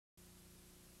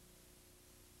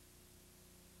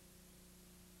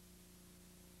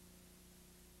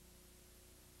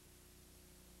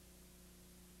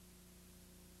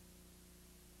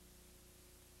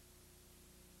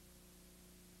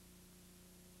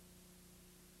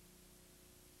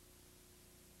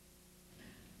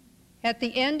At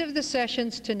the end of the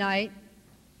sessions tonight,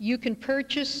 you can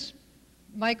purchase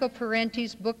Michael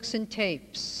Parenti's books and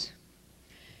tapes.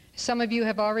 Some of you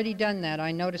have already done that.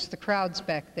 I noticed the crowds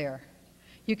back there.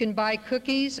 You can buy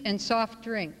cookies and soft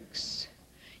drinks.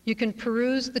 You can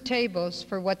peruse the tables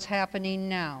for what's happening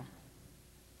now.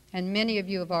 And many of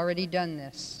you have already done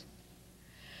this.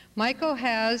 Michael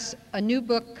has a new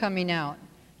book coming out,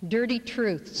 Dirty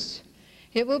Truths.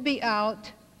 It will be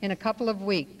out in a couple of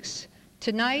weeks.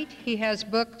 Tonight, he has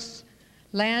books,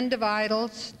 Land of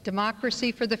Idols,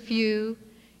 Democracy for the Few,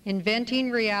 Inventing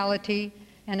Reality,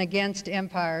 and Against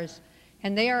Empires,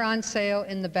 and they are on sale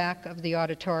in the back of the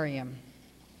auditorium.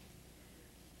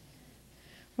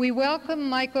 We welcome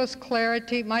Michael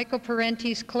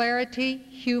Parenti's clarity,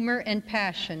 humor, and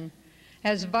passion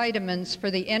as vitamins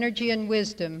for the energy and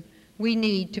wisdom we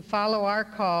need to follow our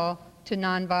call to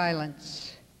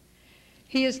nonviolence.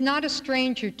 He is not a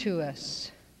stranger to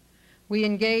us. We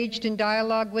engaged in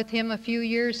dialogue with him a few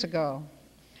years ago.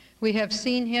 We have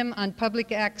seen him on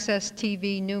public access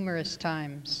TV numerous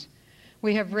times.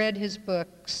 We have read his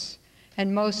books,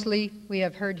 and mostly we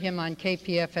have heard him on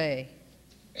KPFA.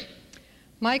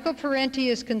 Michael Parenti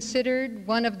is considered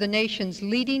one of the nation's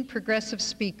leading progressive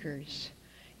speakers.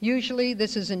 Usually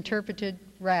this is interpreted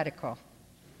radical.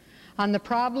 On the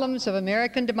problems of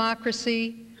American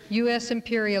democracy, U.S.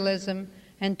 imperialism,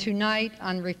 and tonight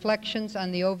on reflections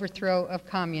on the overthrow of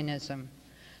communism.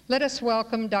 Let us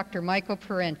welcome Dr. Michael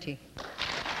Parenti.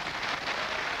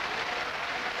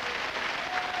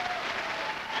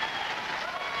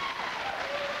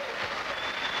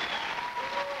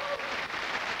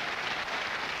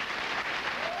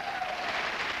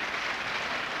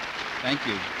 Thank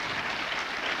you.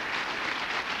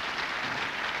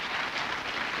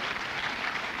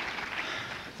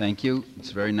 Thank you.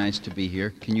 It's very nice to be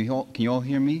here. Can you all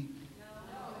hear me?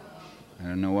 I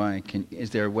don't know why. Is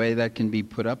there a way that can be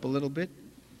put up a little bit?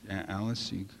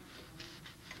 Alice?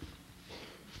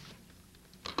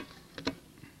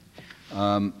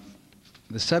 The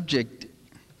subject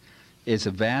is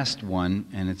a vast one,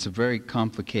 and it's a very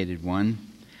complicated one.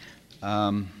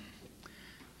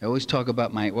 I always talk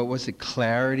about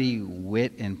clarity,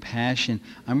 wit, and passion.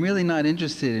 I'm really not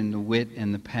interested in the wit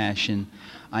and the passion.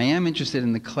 I am interested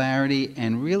in the clarity,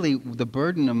 and really the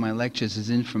burden of my lectures is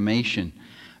information.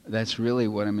 That's really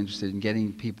what I'm interested in,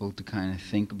 getting people to kind of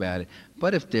think about it.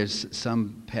 But if there's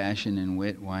some passion and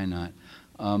wit, why not?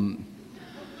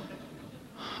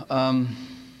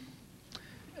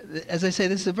 As I say,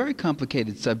 this is a very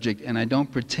complicated subject, and I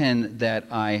don't pretend that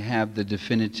I have the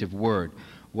definitive word.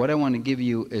 What I want to give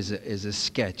you is a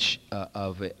sketch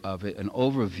of it, an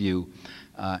overview,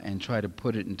 and try to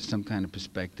put it into some kind of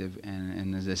perspective.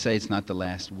 And as I say, it's not the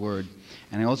last word.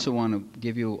 And I also want to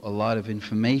give you a lot of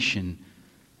information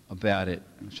about it,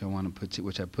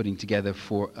 which I'm putting together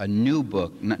for a new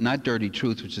book, not Dirty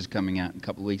Truth, which is coming out in a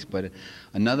couple of weeks, but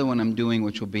another one I'm doing,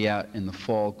 which will be out in the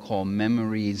fall, called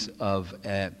Memories of,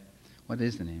 what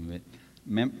is the name of it?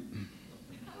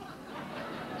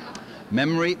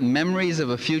 Memories of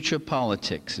a Future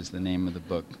Politics is the name of the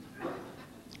book.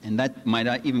 And that might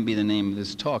not even be the name of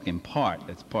this talk, in part.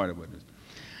 That's part of what it is.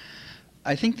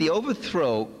 I think the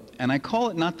overthrow, and I call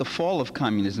it not the fall of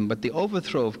communism, but the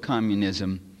overthrow of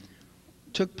communism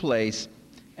took place,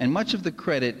 and much of the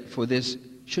credit for this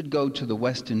should go to the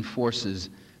Western forces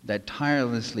that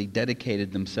tirelessly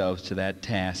dedicated themselves to that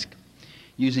task,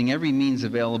 using every means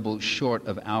available short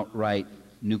of outright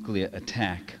nuclear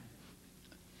attack.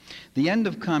 The end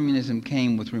of communism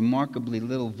came with remarkably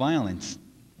little violence.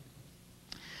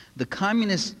 The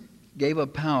communists gave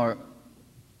up power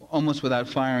almost without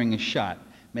firing a shot.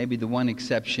 Maybe the one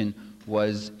exception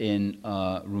was in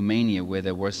Romania, where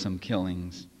there were some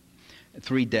killings.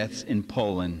 3 deaths in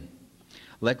Poland.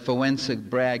 Lech Wałęsa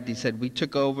bragged, he said, "We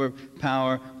took over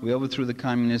power, we overthrew the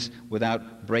communists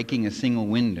without breaking a single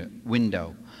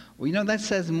window." Well, you know, that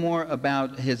says more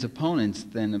about his opponents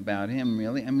than about him,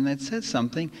 really. I mean, that says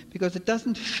something because it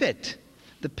doesn't fit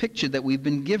the picture that we've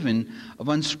been given of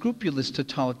unscrupulous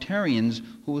totalitarians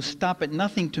who will stop at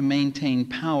nothing to maintain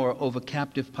power over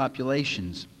captive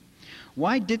populations.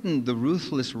 Why didn't the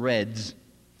ruthless Reds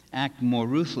act more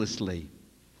ruthlessly?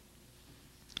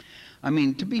 I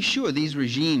mean, to be sure, these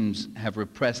regimes have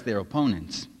repressed their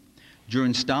opponents.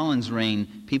 During Stalin's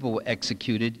reign, people were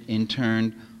executed,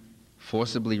 interned,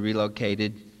 forcibly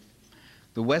relocated.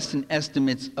 The Western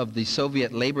estimates of the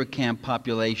Soviet labor camp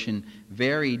population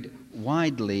varied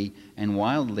widely and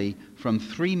wildly from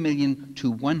 3 million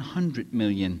to 100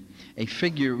 million, a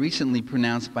figure recently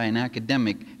pronounced by an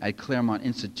academic at Claremont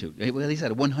Institute. Well, he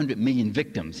said 100 million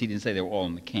victims. He didn't say they were all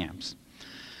in the camps.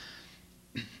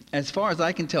 As far as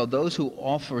I can tell, those who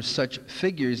offer such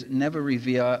figures never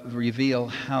reveal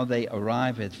how they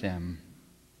arrive at them.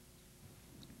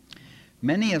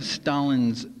 Many of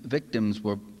Stalin's victims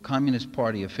were Communist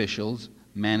Party officials,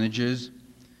 managers,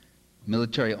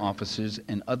 military officers,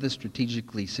 and other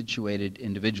strategically situated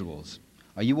individuals.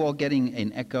 Are you all getting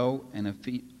an echo and a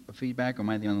feedback, or am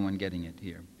I the only one getting it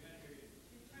here?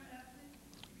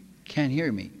 Can't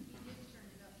hear me.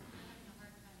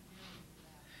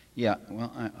 Yeah,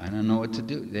 well, I don't know what to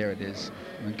do. There it is.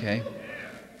 Okay.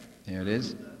 There it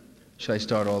is. Should I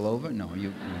start all over? No,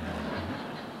 you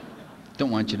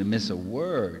don't want you to miss a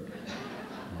word.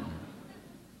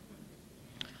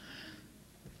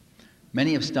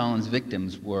 Many of Stalin's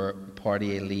victims were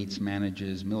party elites,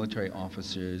 managers, military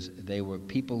officers. They were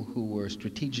people who were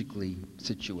strategically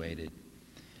situated.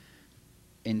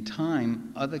 In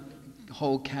time, other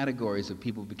whole categories of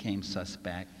people became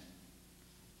suspect.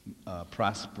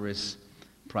 Prosperous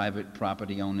private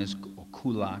property owners, or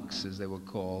kulaks as they were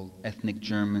called, ethnic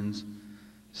Germans,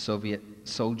 Soviet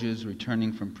soldiers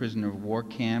returning from prisoner of war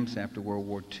camps after World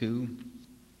War II.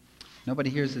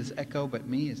 Nobody hears this echo but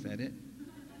me, is that it?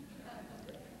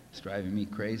 It's driving me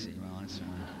crazy. Well, that's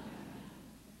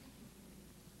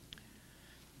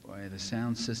boy, the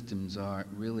sound systems are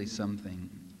really something.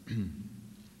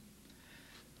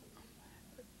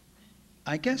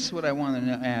 I guess what I want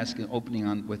to ask, opening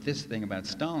on with this thing about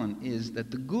Stalin, is that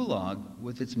the Gulag,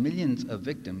 with its millions of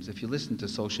victims, if you listen to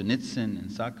Solzhenitsyn and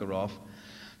Sakharov,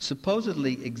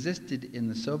 supposedly existed in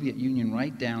the Soviet Union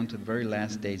right down to the very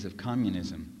last days of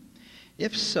communism.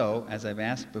 If so, as I've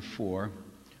asked before,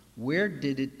 where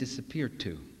did it disappear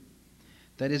to?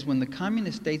 That is, when the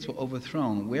communist states were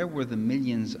overthrown, where were the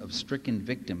millions of stricken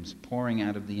victims pouring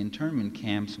out of the internment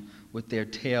camps with their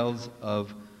tales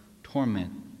of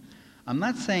torment? I'm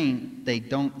not saying they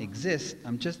don't exist,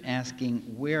 I'm just asking,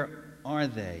 where are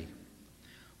they?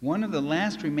 One of the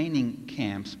last remaining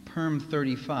camps, Perm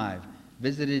 35,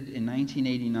 visited in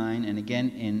 1989 and again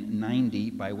in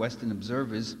 90 by Western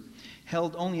observers,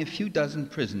 held only a few dozen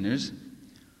prisoners,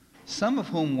 some of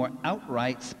whom were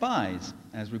outright spies,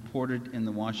 as reported in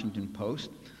the Washington Post.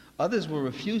 Others were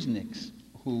refuseniks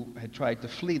who had tried to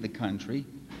flee the country.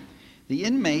 The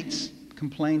inmates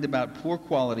complained about poor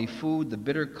quality food, the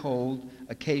bitter cold,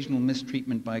 occasional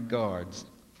mistreatment by guards.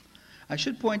 I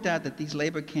should point out that these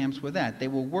labor camps were that. They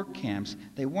were work camps.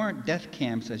 They weren't death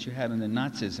camps as you had under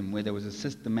Nazism, where there was a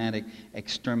systematic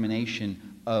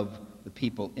extermination of the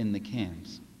people in the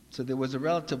camps. So there was a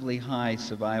relatively high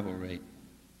survival rate.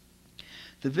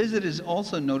 The visitors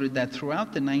also noted that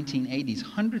throughout the 1980s,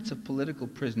 hundreds of political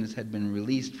prisoners had been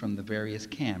released from the various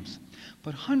camps.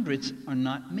 But hundreds are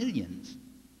not millions.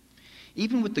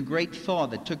 Even with the great thaw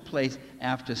that took place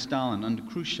after Stalin under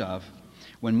Khrushchev,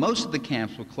 when most of the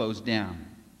camps were closed down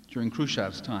during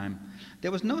Khrushchev's time, there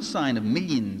was no sign of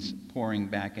millions pouring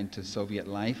back into Soviet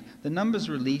life. The numbers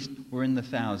released were in the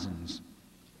thousands.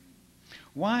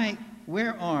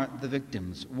 Where are the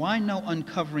victims? Why no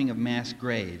uncovering of mass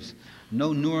graves?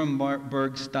 No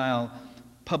Nuremberg-style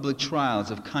public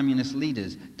trials of communist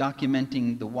leaders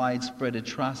documenting the widespread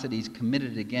atrocities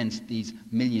committed against these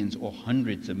millions or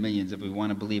hundreds of millions, if we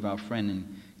want to believe our friend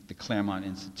in the Claremont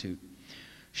Institute.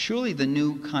 Surely the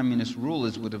new communist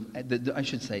rulers would have,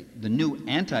 the new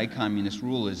anti-communist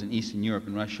rulers in Eastern Europe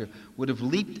and Russia would have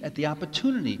leaped at the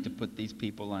opportunity to put these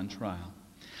people on trial.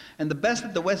 And the best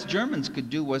that the West Germans could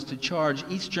do was to charge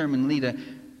East German leader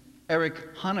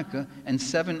Erich Honecker and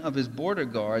 7 of his border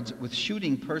guards with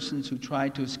shooting persons who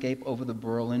tried to escape over the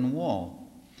Berlin Wall.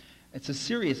 It's a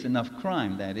serious enough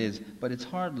crime, that is, but it's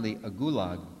hardly a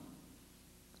gulag.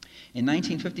 In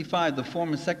 1955, the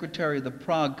former secretary of the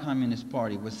Prague Communist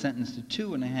Party was sentenced to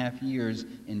 2.5 years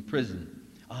in prison.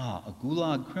 Ah, a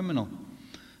gulag criminal.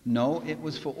 No, it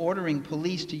was for ordering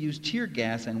police to use tear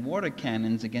gas and water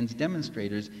cannons against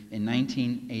demonstrators in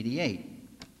 1988.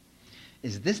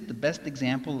 Is this the best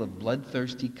example of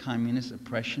bloodthirsty communist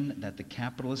oppression that the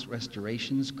capitalist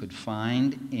restorations could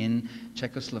find in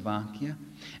Czechoslovakia?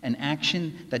 An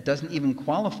action that doesn't even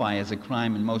qualify as a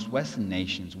crime in most Western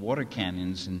nations, water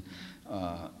cannons and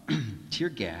tear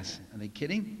gas. Are they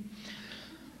kidding?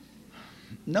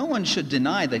 No one should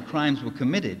deny that crimes were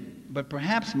committed, but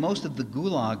perhaps most of the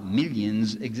Gulag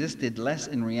millions existed less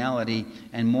in reality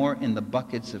and more in the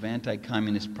buckets of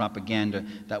anti-communist propaganda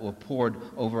that were poured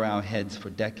over our heads for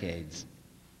decades.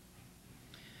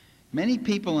 Many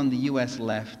people in the U.S.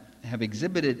 left have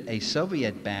exhibited a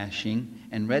Soviet bashing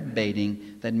and red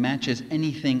baiting that matches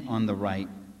anything on the right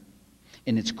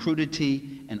in its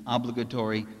crudity and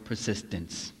obligatory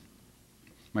persistence.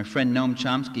 My friend Noam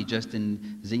Chomsky, just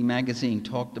in Z Magazine,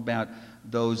 talked about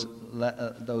those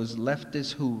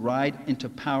leftists who ride into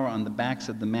power on the backs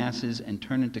of the masses and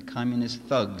turn into communist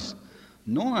thugs.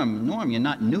 Norm, you're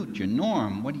not Newt, you're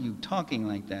Norm. What are you talking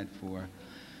like that for?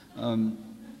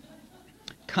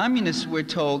 Communists, we're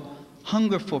told,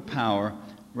 hunger for power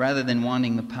rather than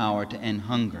wanting the power to end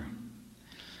hunger.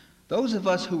 Those of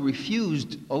us who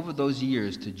refused over those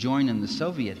years to join in the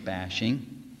Soviet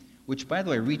bashing, which, by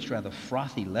the way, reached rather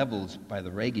frothy levels by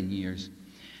the Reagan years,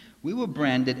 we were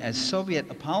branded as Soviet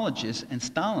apologists and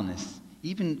Stalinists,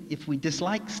 even if we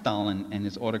disliked Stalin and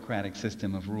his autocratic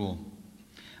system of rule.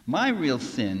 My real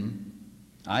sin,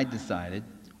 I decided,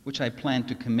 which I plan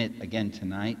to commit again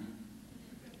tonight,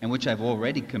 and which I've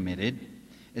already committed,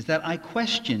 is that I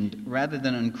questioned rather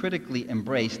than uncritically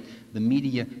embraced the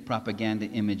media propaganda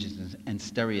images and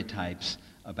stereotypes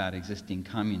about existing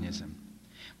communism.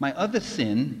 My other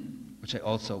sin, which I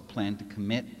also plan to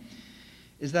commit,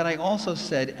 is that I also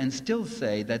said and still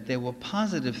say that there were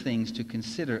positive things to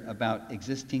consider about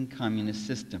existing communist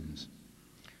systems.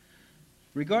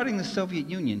 Regarding the Soviet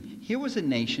Union, here was a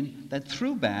nation that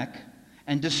threw back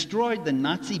and destroyed the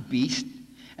Nazi beast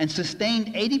and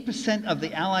sustained 80% of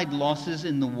the Allied losses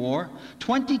in the war,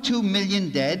 22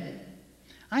 million dead.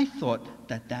 I thought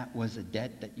that that was a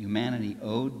debt that humanity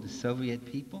owed the Soviet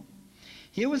people.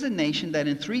 Here was a nation that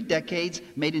in 3 decades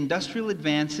made industrial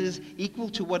advances equal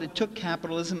to what it took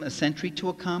capitalism a century to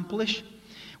accomplish,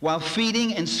 while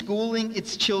feeding and schooling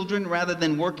its children rather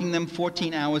than working them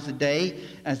 14 hours a day,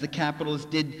 as the capitalists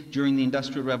did during the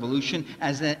Industrial Revolution,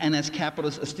 and as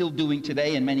capitalists are still doing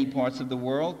today in many parts of the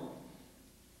world.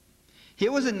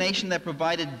 Here was a nation that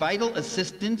provided vital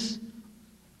assistance,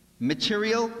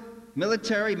 material,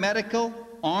 military, medical,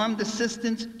 armed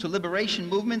assistance to liberation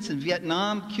movements in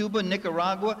Vietnam, Cuba,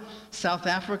 Nicaragua, South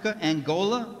Africa,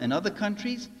 Angola, and other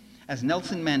countries. As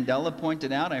Nelson Mandela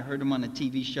pointed out, I heard him on a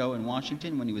TV show in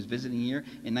Washington when he was visiting here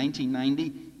in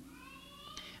 1990.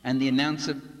 And the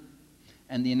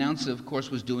announcer, of course,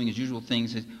 was doing his usual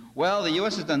things. Well, the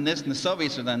U.S. has done this and the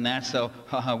Soviets have done that, so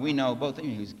we know both.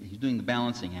 He's doing the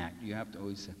balancing act. You have to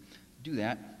always do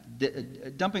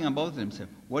that. Dumping on both of them, said,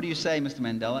 "What do you say, Mr.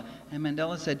 Mandela?" And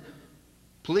Mandela said,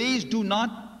 "Please do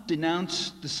not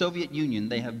denounce the Soviet Union.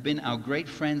 They have been our great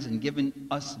friends and given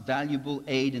us valuable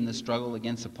aid in the struggle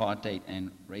against apartheid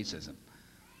and racism."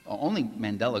 Only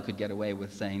Mandela could get away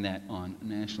with saying that on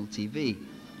national TV.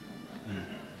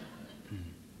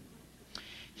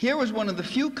 Here was one of the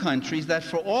few countries that,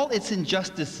 for all its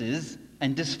injustices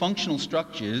and dysfunctional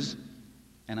structures,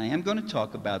 and I am going to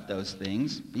talk about those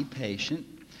things, be patient,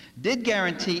 did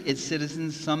guarantee its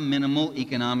citizens some minimal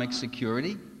economic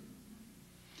security.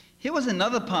 Here was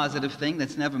another positive thing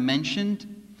that's never mentioned,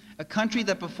 a country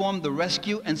that performed the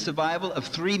rescue and survival of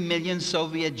 3 million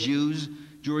Soviet Jews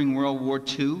during World War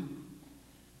II.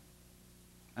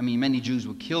 I mean, many Jews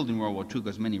were killed in World War II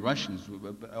because many Russians,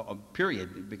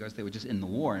 period, because they were just in the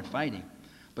war and fighting.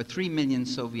 But 3 million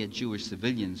Soviet Jewish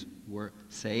civilians were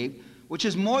saved, which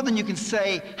is more than you can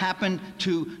say happened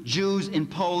to Jews in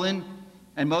Poland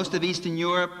and most of Eastern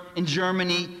Europe, in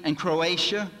Germany and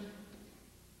Croatia.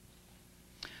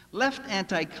 Left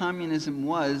anti-communism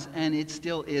was, and it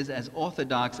still is, as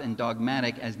orthodox and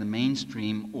dogmatic as the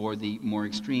mainstream or the more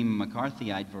extreme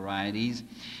McCarthyite varieties,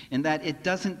 in that it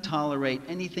doesn't tolerate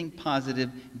anything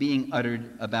positive being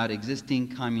uttered about existing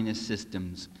communist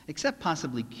systems, except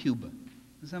possibly Cuba.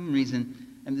 For some reason,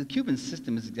 and the Cuban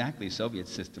system is exactly a Soviet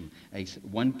system, a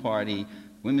one-party,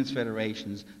 women's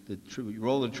federations, the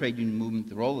role of the trade union movement,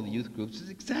 the role of the youth groups is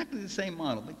exactly the same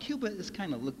model, but Cuba is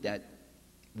kind of looked at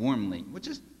warmly, which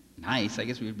is nice. I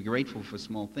guess we would be grateful for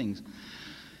small things.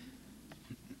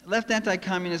 Left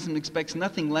anti-communism expects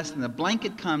nothing less than a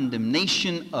blanket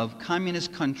condemnation of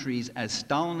communist countries as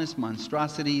Stalinist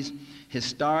monstrosities,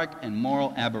 historic and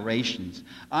moral aberrations.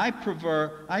 I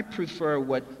prefer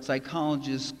what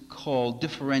psychologists call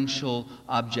differential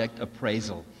object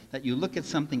appraisal, that you look at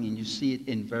something and you see it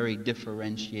in very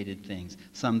differentiated things.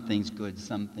 Some things good,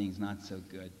 some things not so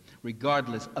good,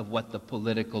 regardless of what the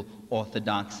political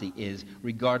orthodoxy is,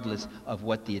 regardless of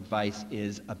what the advice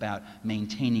is about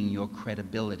maintaining your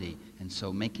credibility, and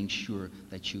so making sure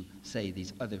that you say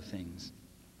these other things.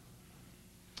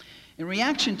 In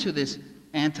reaction to this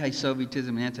anti-Sovietism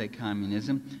and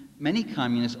anti-communism, many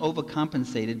communists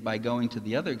overcompensated by going to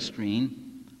the other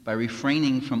extreme, by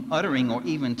refraining from uttering or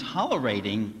even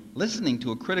tolerating, listening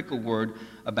to a critical word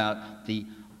about the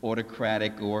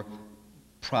autocratic or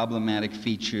problematic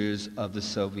features of the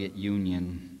Soviet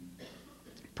Union.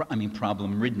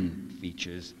 Problem-ridden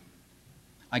features.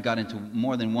 I got into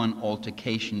more than one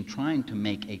altercation trying to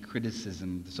make a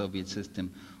criticism of the Soviet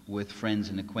system with friends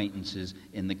and acquaintances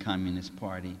in the Communist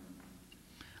Party.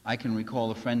 I can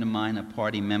recall a friend of mine, a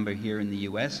party member here in the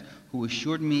U.S., who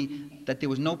assured me that there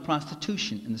was no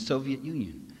prostitution in the Soviet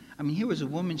Union. I mean, here was a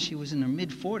woman, she was in her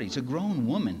mid-40s, a grown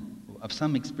woman of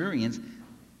some experience,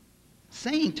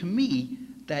 saying to me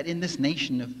that in this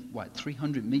nation of,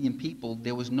 300 million people,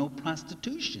 there was no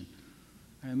prostitution.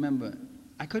 I remember,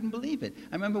 I couldn't believe it.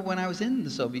 I remember when I was in the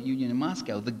Soviet Union in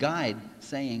Moscow, the guide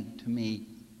saying to me,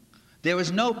 there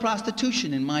is no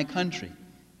prostitution in my country.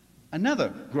 Another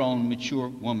grown, mature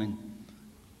woman.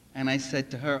 And I said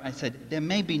to her, I said, there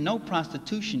may be no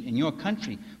prostitution in your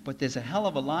country, but there's a hell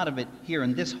of a lot of it here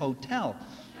in this hotel.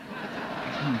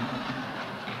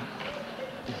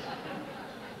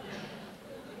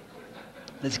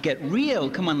 Let's get real.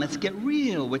 Come on, let's get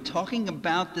real. We're talking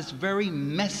about this very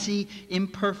messy,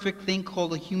 imperfect thing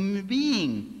called a human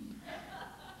being.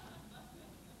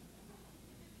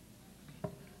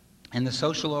 And the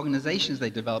social organizations they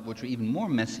developed, which were even more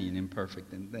messy and imperfect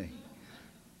than they.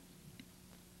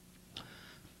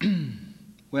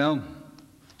 Well,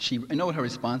 I know what her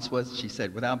response was? She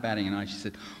said, without batting an eye, she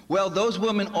said, well, those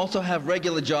women also have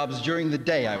regular jobs during the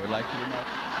day, I would like you to know.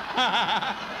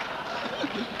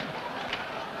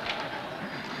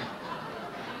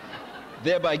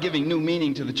 Thereby giving new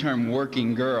meaning to the term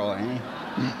working girl, eh?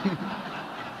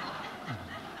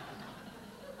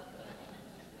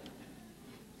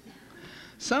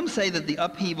 Some say that the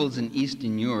upheavals in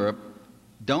Eastern Europe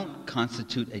don't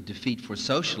constitute a defeat for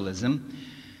socialism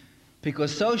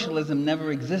because socialism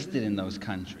never existed in those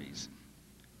countries.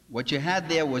 What you had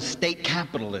there was state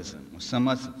capitalism or some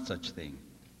such thing.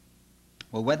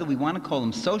 Well, whether we want to call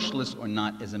them socialists or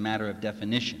not is a matter of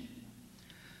definition.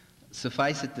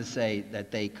 Suffice it to say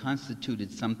that they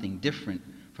constituted something different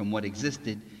from what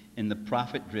existed in the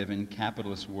profit-driven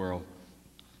capitalist world,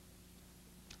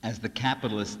 as the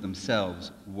capitalists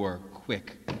themselves were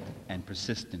quick and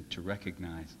persistent to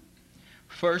recognize.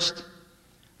 First,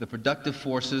 the productive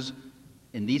forces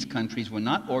in these countries were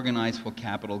not organized for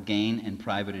capital gain and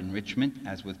private enrichment,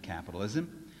 as with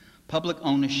capitalism. Public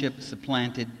ownership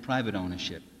supplanted private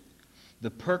ownership. The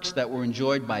perks that were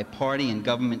enjoyed by party and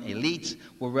government elites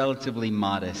were relatively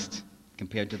modest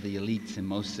compared to the elites in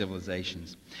most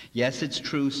civilizations. Yes, it's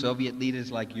true, Soviet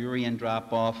leaders like Yuri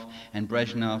Andropov and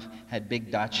Brezhnev had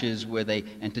big dachas where they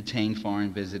entertained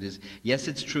foreign visitors. Yes,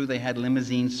 it's true they had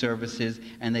limousine services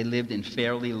and they lived in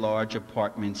fairly large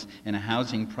apartments in a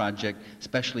housing project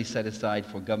specially set aside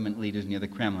for government leaders near the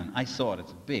Kremlin. I saw it.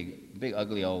 It's a big,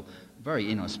 ugly old,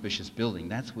 very inauspicious building.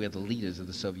 That's where the leaders of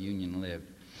the Soviet Union lived.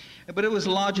 But it was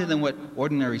larger than what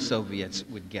ordinary Soviets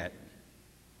would get.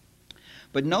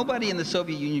 But nobody in the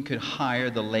Soviet Union could hire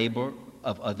the labor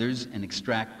of others and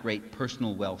extract great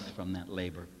personal wealth from that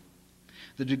labor.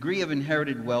 The degree of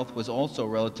inherited wealth was also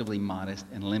relatively modest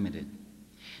and limited.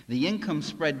 The income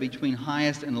spread between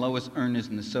highest and lowest earners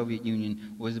in the Soviet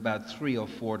Union was about 3 or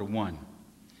 4 to 1.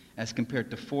 As compared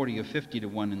to 40 or 50 to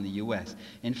 1 in the U.S.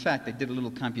 In fact, I did a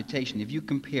little computation. If you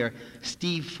compare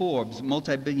Steve Forbes,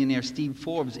 multi-billionaire Steve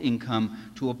Forbes'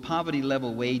 income to a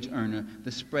poverty-level wage earner,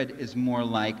 the spread is more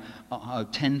like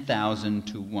 10,000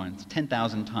 to 1,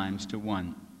 10,000 times to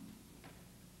 1.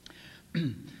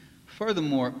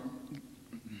 Furthermore,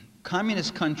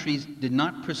 communist countries did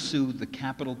not pursue the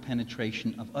capital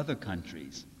penetration of other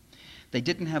countries. They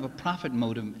didn't have a profit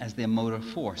motive as their motive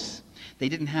force. They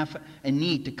didn't have a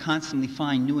need to constantly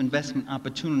find new investment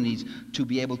opportunities to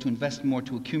be able to invest more,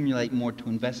 to accumulate more, to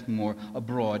invest more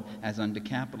abroad as under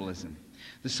capitalism.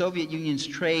 The Soviet Union's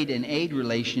trade and aid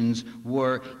relations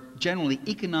were generally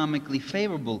economically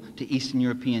favorable to Eastern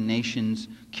European nations,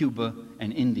 Cuba,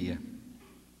 and India.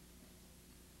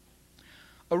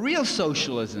 A real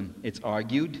socialism, it's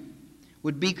argued,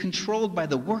 would be controlled by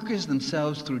the workers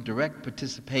themselves through direct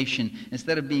participation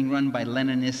instead of being run by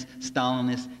Leninists,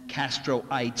 Stalinists,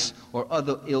 Castroites, or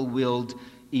other ill-willed,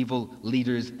 evil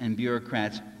leaders and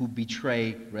bureaucrats who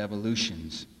betray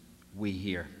revolutions, we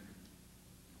hear.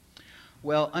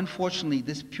 Well, unfortunately,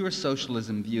 this pure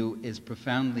socialism view is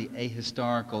profoundly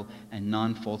ahistorical and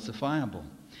non-falsifiable.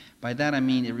 By that I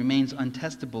mean it remains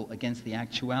untestable against the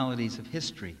actualities of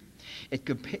history.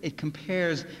 It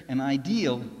compares an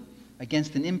ideal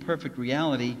against an imperfect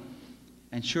reality,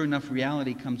 and sure enough,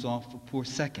 reality comes off a poor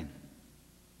second.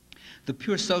 The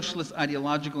pure socialist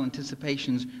ideological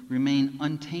anticipations remain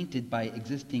untainted by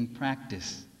existing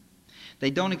practice.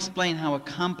 They don't explain how a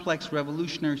complex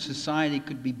revolutionary society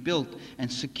could be built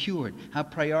and secured, how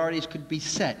priorities could be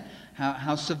set,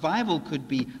 how survival could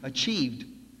be achieved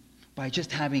by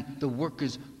just having the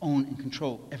workers own and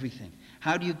control everything.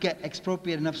 How do you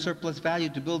expropriate enough surplus value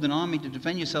to build an army to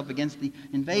defend yourself against the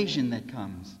invasion that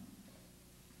comes?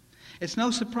 It's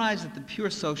no surprise that the pure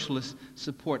socialists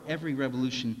support every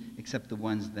revolution except the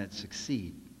ones that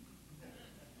succeed.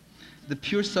 The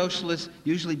pure socialists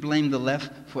usually blame the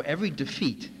left for every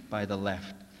defeat by the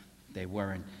left. They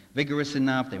weren't vigorous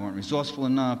enough, they weren't resourceful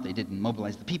enough, they didn't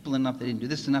mobilize the people enough, they didn't do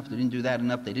this enough, they didn't do that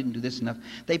enough, they didn't do this enough.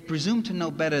 They presume to know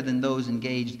better than those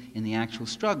engaged in the actual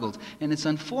struggles. And it's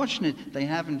unfortunate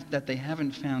that they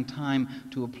haven't found time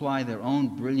to apply their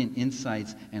own brilliant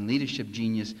insights and leadership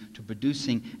genius to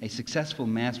producing a successful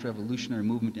mass revolutionary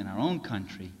movement in our own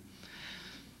country.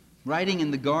 Writing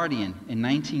in The Guardian in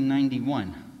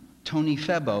 1991, Tony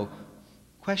Febo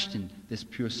questioned this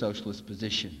pure socialist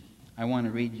position. I want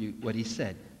to read you what he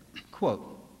said.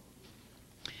 Quote,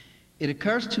 "It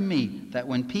occurs to me that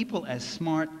when people as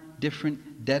smart,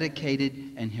 different,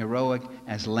 dedicated, and heroic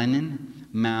as Lenin,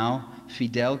 Mao,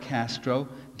 Fidel Castro,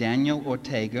 Daniel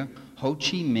Ortega, Ho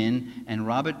Chi Minh, and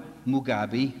Robert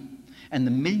Mugabe, and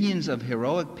the millions of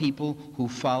heroic people who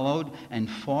followed and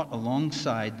fought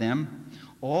alongside them,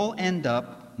 all end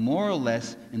up more or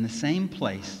less in the same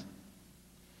place,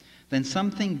 then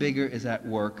something bigger is at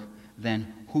work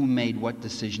than who made what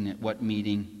decision at what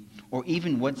meeting, or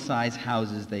even what size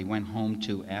houses they went home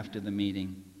to after the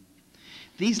meeting.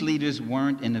 These leaders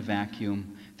weren't in a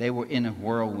vacuum, they were in a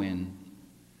whirlwind.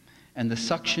 And the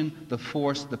suction, the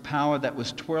force, the power that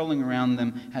was twirling around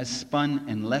them has spun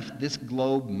and left this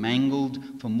globe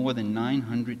mangled for more than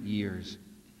 900 years.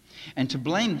 And to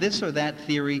blame this or that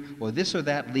theory or this or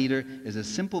that leader is a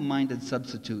simple-minded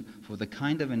substitute for the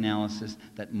kind of analysis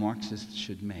that Marxists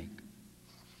should make."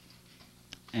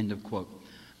 End of quote.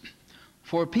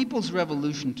 For a people's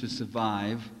revolution to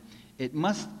survive, it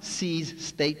must seize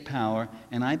state power,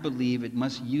 and I believe it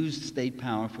must use state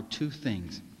power for two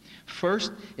things.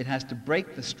 First, it has to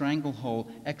break the stranglehold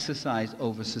exercised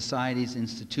over society's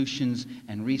institutions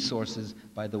and resources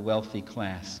by the wealthy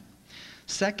class.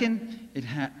 Second,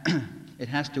 it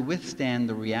has to withstand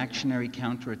the reactionary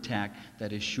counterattack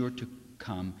that is sure to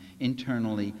come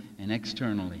internally and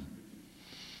externally.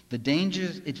 The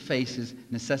dangers it faces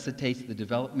necessitates the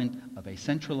development of a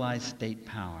centralized state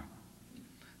power.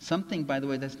 Something, by the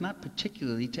way, that's not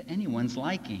particularly to anyone's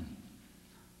liking.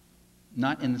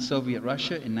 Not in the Soviet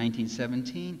Russia in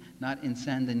 1917, not in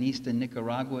Sandinista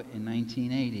Nicaragua in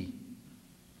 1980.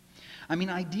 I mean,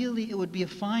 ideally, it would be a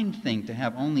fine thing to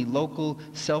have only local,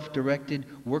 self-directed,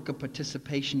 worker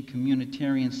participation,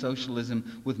 communitarian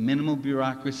socialism with minimal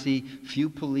bureaucracy, few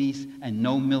police, and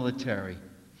no military.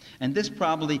 And this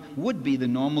probably would be the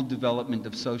normal development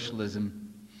of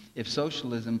socialism if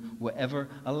socialism were ever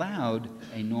allowed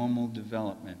a normal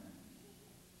development.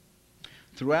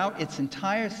 Throughout its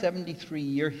entire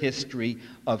 73-year history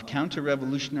of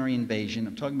counter-revolutionary invasion,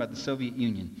 I'm talking about the Soviet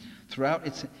Union, throughout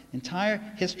its entire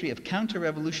history of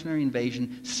counter-revolutionary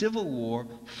invasion, civil war,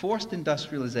 forced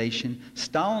industrialization,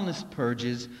 Stalinist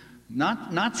purges,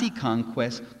 Nazi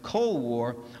conquest, Cold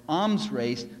War, arms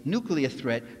race, nuclear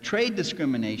threat, trade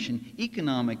discrimination,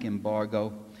 economic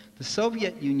embargo, the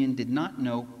Soviet Union did not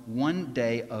know one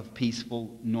day of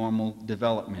peaceful, normal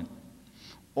development.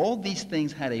 All these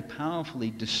things had a powerfully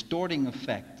distorting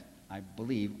effect, I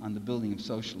believe, on the building of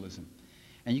socialism.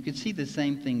 And you can see the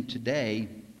same thing today.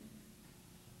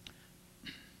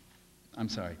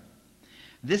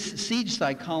 This siege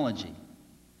psychology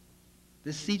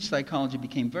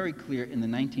became very clear in the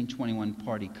 1921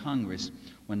 Party Congress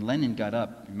when Lenin got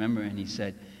up, remember, and he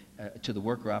said to the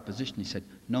worker opposition, he said,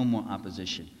 "No more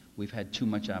opposition. We've had too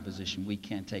much opposition. We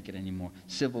can't take it anymore.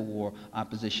 Civil war,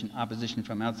 opposition, opposition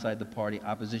from outside the party,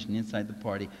 opposition inside the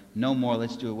party. No more,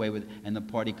 let's do away with it." And the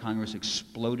Party Congress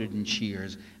exploded in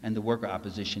cheers, and the worker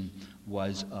opposition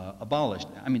was abolished.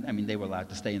 I mean, they were allowed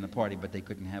to stay in the party, but they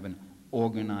couldn't have an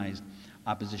organized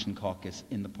opposition caucus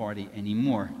in the party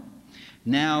anymore.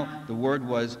 Now, the word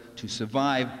was, to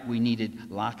survive, we needed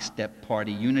lockstep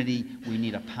party unity, we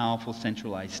need a powerful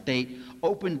centralized state,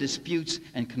 open disputes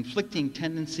and conflicting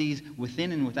tendencies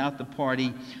within and without the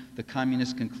party, the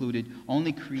communists concluded,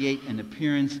 only create an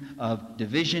appearance of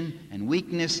division and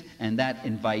weakness, and that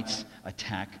invites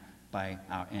attack by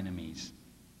our enemies.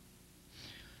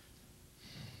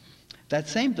 That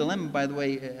same dilemma, by the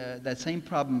way, that same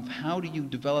problem of how do you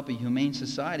develop a humane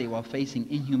society while facing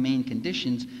inhumane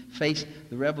conditions, faced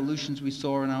the revolutions we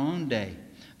saw in our own day,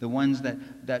 the ones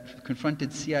that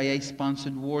confronted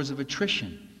CIA-sponsored wars of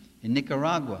attrition in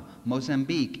Nicaragua,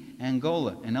 Mozambique,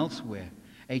 Angola, and elsewhere.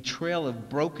 A trail of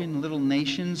broken little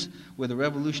nations where the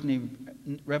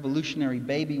revolutionary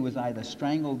baby was either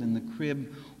strangled in the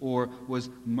crib or was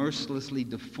mercilessly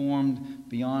deformed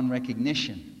beyond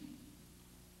recognition.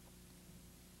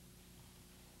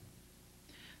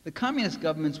 The communist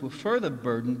governments were further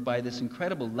burdened by this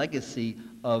incredible legacy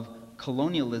of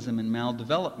colonialism and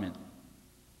maldevelopment.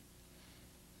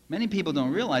 Many people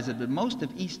don't realize it, but most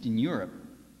of Eastern Europe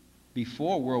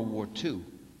before World War II,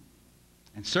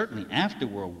 and certainly after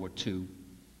World War II,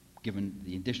 given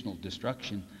the additional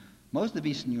destruction, most of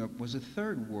Eastern Europe was a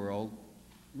third world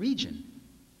region.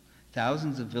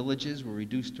 Thousands of villages were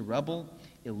reduced to rubble.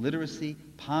 Illiteracy,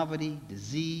 poverty,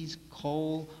 disease,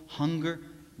 coal, hunger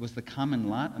was the common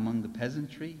lot among the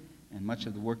peasantry and much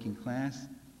of the working class,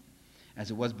 as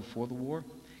it was before the war.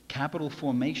 Capital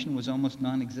formation was almost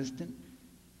non-existent.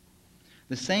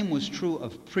 The same was true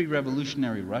of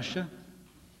pre-revolutionary Russia.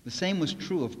 The same was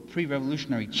true of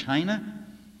pre-revolutionary China.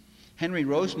 Henry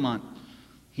Rosemont,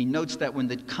 he notes that when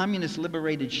the communists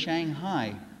liberated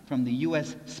Shanghai from the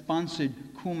U.S.-sponsored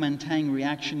Kuomintang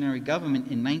reactionary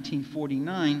government in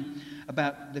 1949,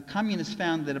 the communists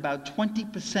found that about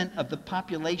 20% of the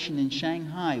population in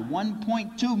Shanghai,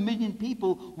 1.2 million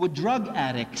people, were drug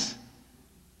addicts.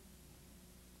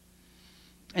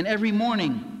 And every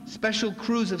morning, special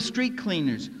crews of street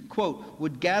cleaners, quote,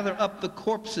 would gather up the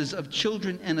corpses of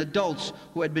children and adults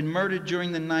who had been murdered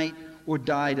during the night or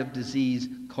died of disease,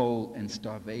 cold, and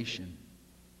starvation.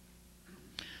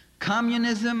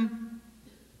 Communism,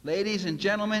 ladies and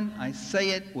gentlemen, I say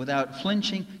it without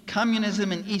flinching,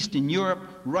 communism in Eastern Europe,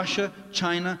 Russia,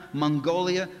 China,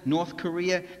 Mongolia, North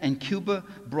Korea, and Cuba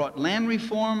brought land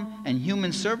reform and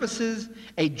human services,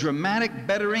 a dramatic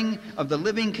bettering of the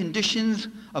living conditions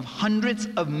of hundreds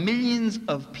of millions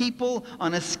of people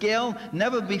on a scale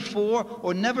never before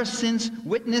or never since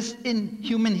witnessed in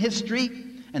human history.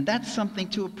 And that's something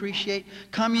to appreciate.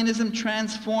 Communism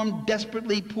transformed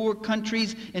desperately poor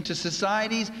countries into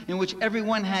societies in which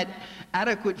everyone had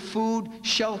adequate food,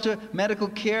 shelter, medical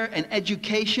care, and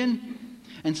education.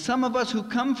 And some of us who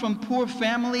come from poor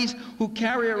families, who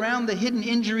carry around the hidden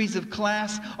injuries of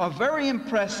class, are very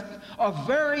impressed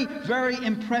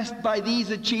by these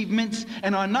achievements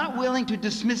and are not willing to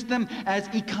dismiss them as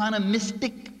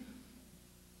economistic.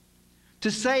 To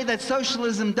say that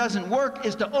socialism doesn't work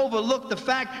is to overlook the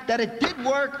fact that it did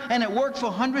work, and it worked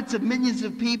for hundreds of millions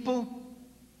of people.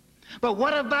 But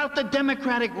what about the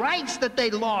democratic rights that they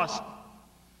lost?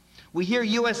 We hear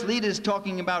U.S. leaders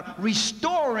talking about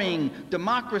restoring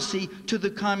democracy to the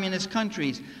communist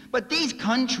countries. But these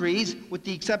countries, with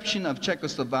the exception of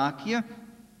Czechoslovakia,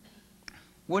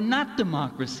 were not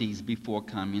democracies before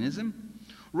communism.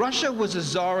 Russia was a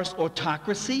czarist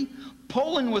autocracy.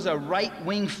 Poland was a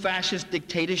right-wing fascist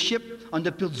dictatorship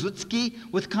under Pilsudski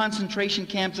with concentration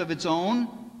camps of its own.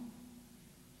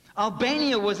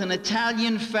 Albania was an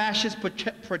Italian fascist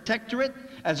protectorate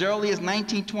as early as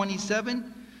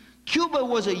 1927. Cuba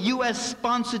was a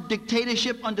U.S.-sponsored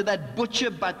dictatorship under that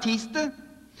butcher Batista.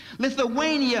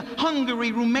 Lithuania,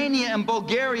 Hungary, Romania, and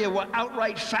Bulgaria were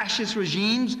outright fascist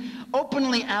regimes,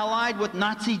 openly allied with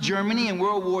Nazi Germany in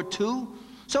World War II.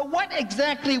 So what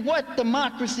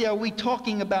democracy are we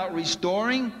talking about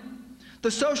restoring?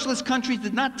 The socialist countries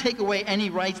did not take away any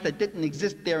rights that didn't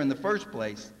exist there in the first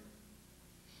place.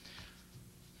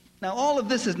 Now, all of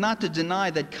this is not to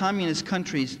deny that communist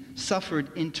countries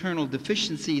suffered internal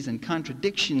deficiencies and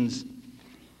contradictions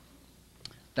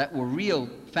that were real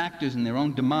factors in their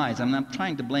own demise. I'm not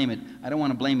trying to blame it. I don't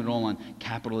want to blame it all on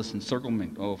capitalist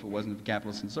encirclement. Oh, if it wasn't for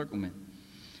capitalist encirclement.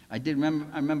 I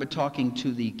remember talking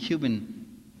to the Cuban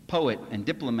poet and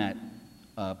diplomat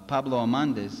Pablo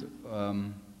Armendariz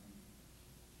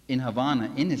in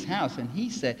Havana, in his house, and he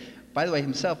said, by the way,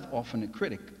 himself often a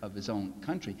critic of his own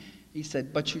country, he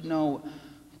said, but you know,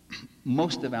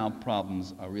 most of our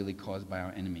problems are really caused by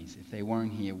our enemies. If they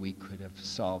weren't here, we could have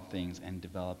solved things and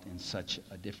developed in such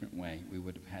a different way. We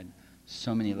would have had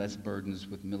so many less burdens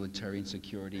with military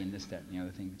insecurity and this, that, and the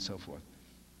other thing, and so forth.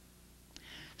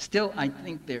 Still, I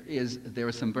think there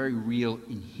are some very real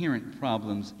inherent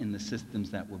problems in the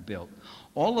systems that were built.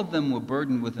 All of them were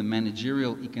burdened with a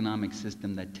managerial economic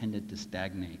system that tended to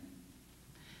stagnate.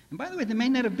 And by the way, there may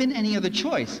not have been any other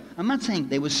choice. I'm not saying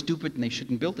they were stupid and they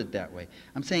shouldn't build it that way.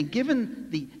 I'm saying given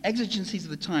the exigencies of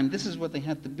the time, this is what they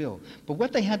had to build. But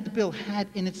what they had to build had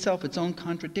in itself its own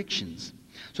contradictions,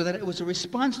 so that it was a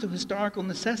response to historical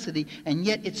necessity, and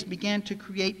yet it began to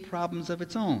create problems of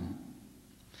its own.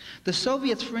 The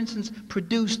Soviets, for instance,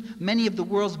 produced many of the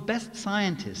world's best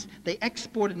scientists. They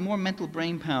exported more mental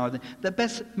brain power than the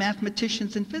best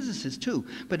mathematicians and physicists, too.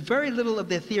 But very little of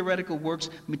their theoretical works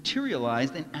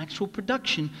materialized in actual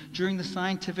production during the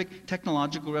scientific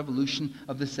technological revolution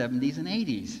of the 70s and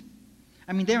 80s.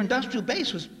 I mean, their industrial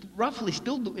base was roughly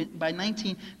still, by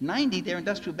 1990, their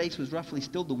industrial base was roughly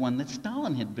still the one that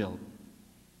Stalin had built.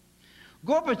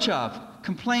 Gorbachev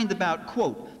complained about,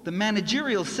 quote, the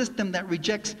managerial system that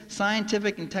rejects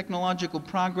scientific and technological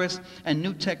progress and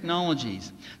new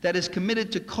technologies, that is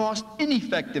committed to cost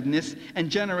ineffectiveness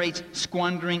and generates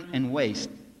squandering and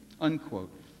waste, unquote.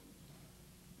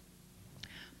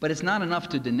 But it's not enough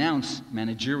to denounce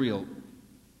managerial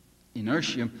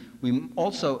inertia. We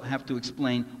also have to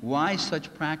explain why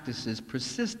such practices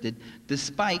persisted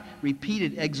despite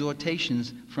repeated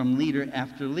exhortations from leader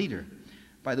after leader.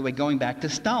 By the way, going back to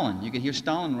Stalin, you could hear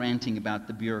Stalin ranting about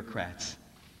the bureaucrats,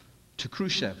 to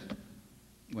Khrushchev,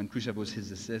 when Khrushchev was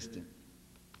his assistant,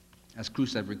 as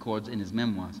Khrushchev records in his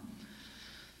memoirs.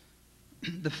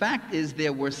 The fact is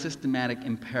there were systemic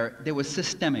imperatives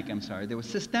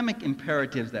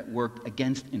that worked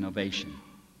against innovation.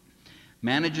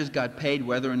 Managers got paid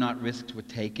whether or not risks were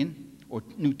taken or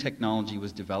new technology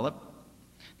was developed.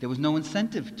 There was no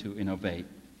incentive to innovate.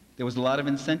 There was a lot of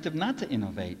incentive not to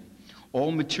innovate.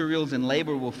 All materials and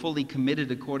labor were fully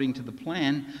committed according to the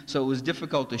plan, so it was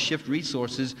difficult to shift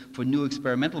resources for new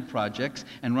experimental projects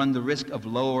and run the risk of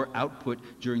lower output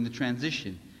during the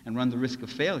transition and run the risk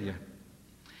of failure.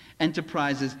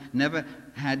 Enterprises never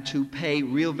had to pay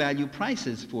real value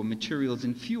prices for materials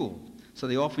and fuel, so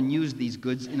they often used these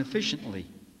goods inefficiently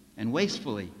and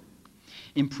wastefully.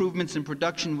 Improvements in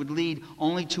production would lead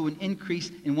only to an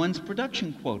increase in one's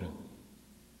production quota.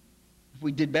 If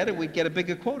we did better, we'd get a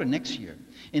bigger quota next year.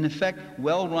 In effect,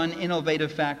 well-run,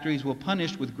 innovative factories were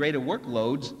punished with greater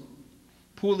workloads.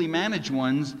 Poorly managed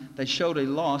ones that showed a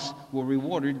loss were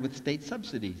rewarded with state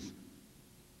subsidies.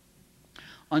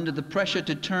 Under the pressure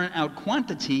to turn out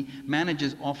quantity,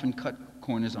 managers often cut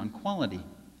corners on quality.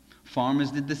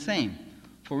 Farmers did the same.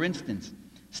 For instance,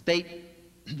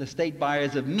 the state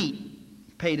buyers of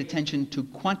meat paid attention to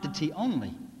quantity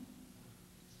only.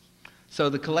 So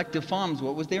the collective farms,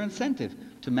 what was their incentive?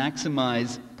 To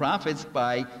maximize profits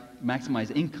by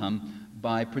maximize income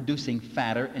by producing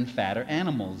fatter and fatter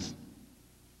animals.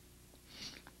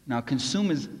 Now,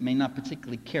 consumers may not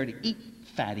particularly care to eat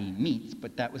fatty meats,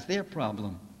 but that was their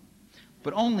problem.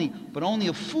 But only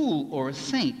a fool or a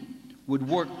saint would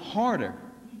work harder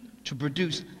to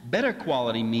produce better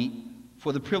quality meat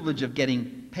for the privilege of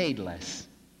getting paid less.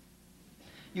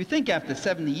 You think after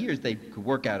 70 years they could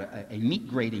work out a meat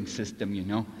grading system, you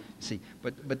know. See,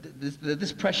 but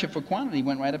this pressure for quantity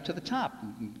went right up to the top.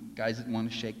 Guys didn't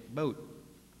want to shake the boat.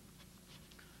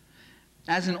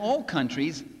 As in all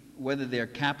countries, whether they're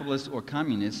capitalist or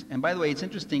communist, and by the way, it's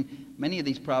interesting, many of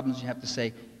these problems you have to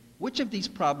say, which of these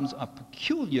problems are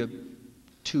peculiar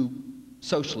to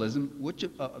socialism, which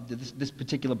of this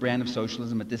particular brand of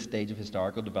socialism at this stage of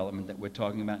historical development that we're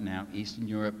talking about now, Eastern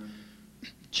Europe,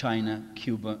 China,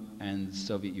 Cuba, and the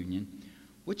Soviet Union,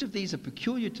 which of these are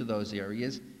peculiar to those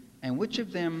areas, and which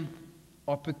of them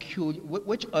are peculiar,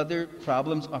 which other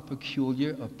problems are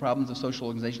peculiar, or problems of social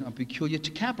organization are peculiar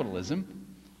to capitalism?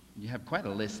 You have quite a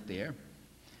list there.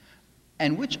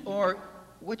 And which are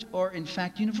in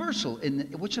fact universal,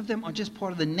 which of them are just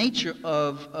part of the nature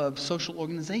of social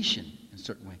organization in a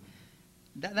certain way.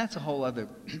 That's a whole other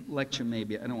lecture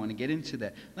maybe. I don't want to get into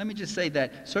that. Let me just say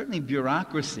that certainly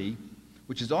bureaucracy,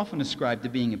 which is often ascribed to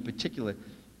being a particular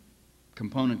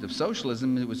component of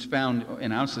socialism, it was found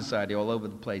in our society all over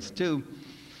the place too.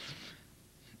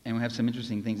 And we'll have some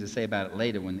interesting things to say about it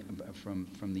later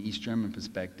from the East German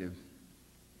perspective.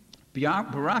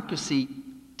 Bureaucracy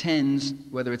tends,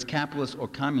 whether it's capitalist or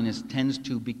communist, tends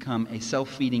to become a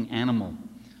self-feeding animal.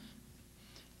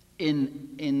 In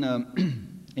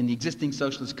the existing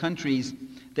socialist countries,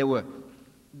 there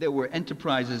were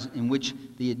enterprises in which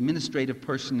the administrative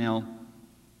personnel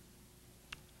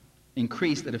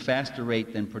increased at a faster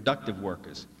rate than productive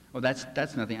workers. Oh,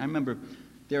 that's nothing. I remember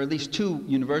there are at least two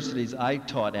universities I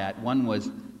taught at. One was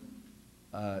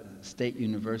State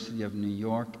University of New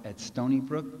York at Stony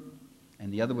Brook,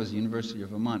 and the other was the University of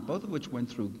Vermont, both of which went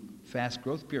through fast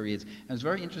growth periods. And it was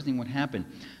very interesting what happened.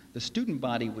 The student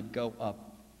body would go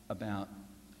up about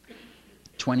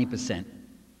 20%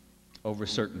 over a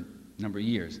certain number of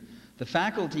years. The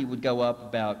faculty would go up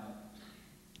about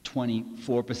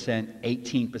 24%,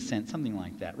 18%, something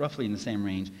like that, roughly in the same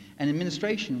range. And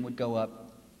administration would go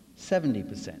up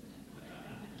 70%.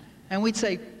 And we'd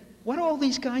say, what do all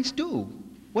these guys do?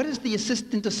 What is the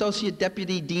assistant, associate,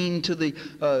 deputy, dean to the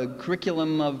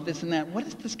curriculum of this and that? What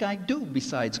does this guy do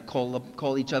besides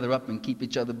call each other up and keep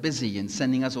each other busy and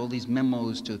sending us all these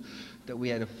memos that we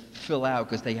had to fill out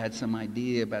because they had some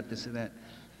idea about this or that?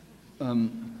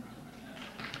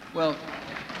 Well,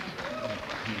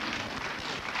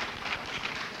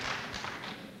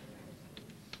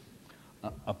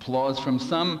 applause from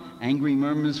some, angry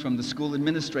murmurs from the school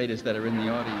administrators that are in the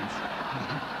audience.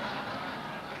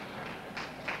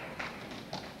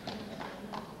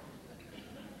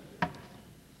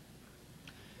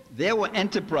 There were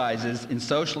enterprises in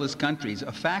socialist countries.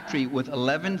 A factory with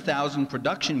 11,000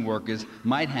 production workers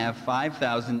might have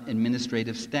 5,000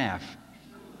 administrative staff.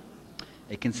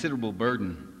 A considerable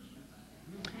burden.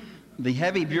 The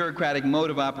heavy bureaucratic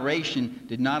mode of operation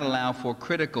did not allow for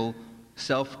critical,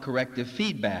 self-corrective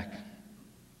feedback.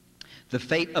 The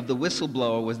fate of the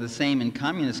whistleblower was the same in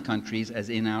communist countries as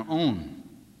in our own.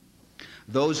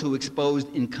 Those who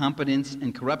exposed incompetence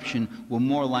and corruption were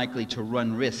more likely to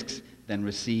run risks than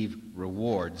receive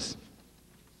rewards.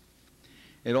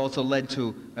 It also led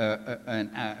to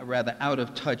a rather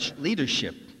out-of-touch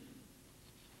leadership.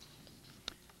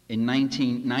 In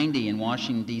 1990 in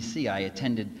Washington, D.C., I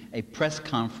attended a press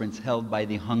conference held by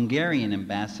the Hungarian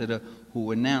ambassador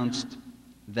who announced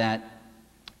that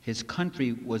his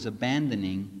country was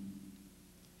abandoning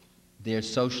their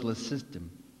socialist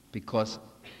system because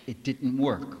it didn't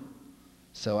work.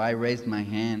 So I raised my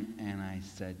hand and I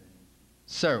said,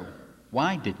 "Sir,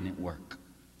 why didn't it work?"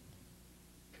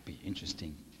 Be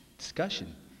interesting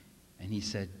discussion. And he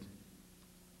said,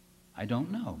 "I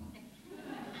don't know."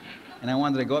 And I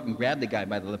wanted to go up and grab the guy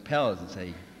by the lapels and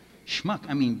say, "Schmuck,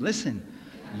 I mean, listen,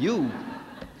 you,"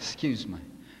 excuse my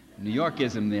New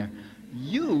Yorkism there,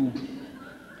 you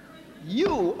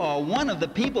are one of the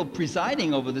people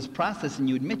presiding over this process, and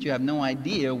you admit you have no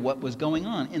idea what was going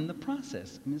on in the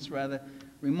process. I mean, it's rather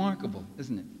remarkable,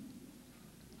 isn't it?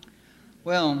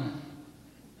 Well,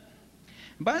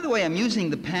 by the way, I'm using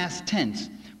the past tense,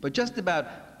 but just about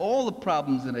all the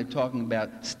problems that I'm talking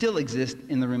about still exist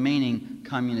in the remaining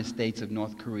communist states of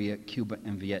North Korea, Cuba,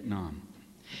 and Vietnam.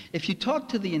 If you talk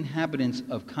to the inhabitants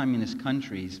of communist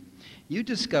countries, you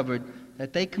discovered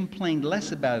that they complained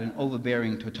less about an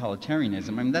overbearing totalitarianism.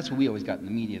 I mean, that's what we always got in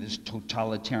the media, this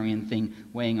totalitarian thing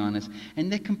weighing on us.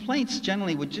 And their complaints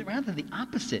generally were rather the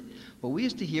opposite. What we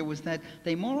used to hear was that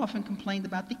they more often complained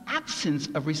about the absence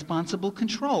of responsible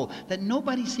control, that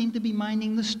nobody seemed to be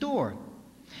minding the store.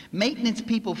 Maintenance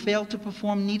people failed to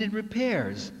perform needed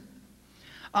repairs.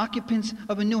 Occupants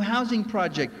of a new housing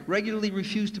project regularly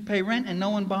refused to pay rent and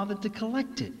no one bothered to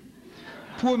collect it.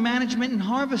 Poor management and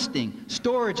harvesting,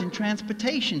 storage and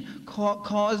transportation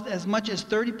caused as much as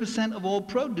 30% of all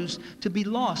produce to be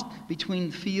lost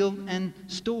between field and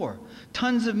store.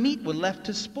 Tons of meat were left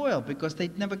to spoil because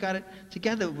they'd never got it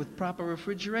together with proper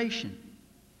refrigeration.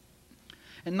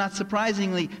 And not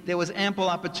surprisingly, there was ample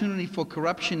opportunity for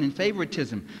corruption and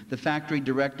favoritism. The factory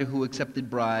director who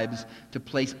accepted bribes to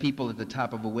place people at the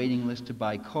top of a waiting list to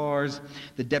buy cars.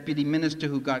 The deputy minister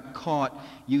who got caught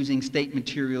using state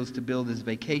materials to build his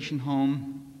vacation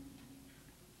home.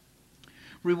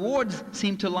 Rewards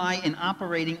seem to lie in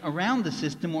operating around the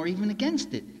system or even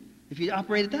against it. If you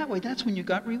operated that way, that's when you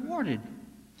got rewarded.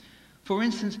 For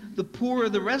instance, the poorer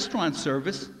the restaurant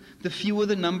service, the fewer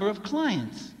the number of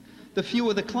clients. The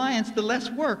fewer the clients, the less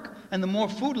work, and the more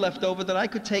food left over that I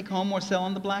could take home or sell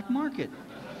on the black market.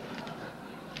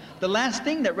 The last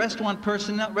thing that restaurant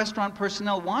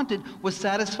personnel wanted was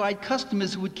satisfied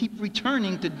customers who would keep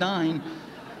returning to dine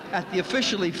at the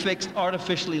officially fixed,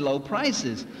 artificially low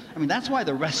prices. I mean, that's why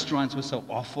the restaurants were so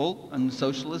awful under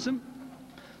socialism.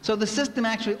 So the system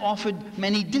actually offered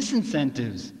many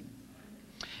disincentives.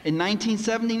 In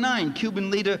 1979,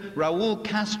 Cuban leader Raul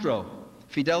Castro,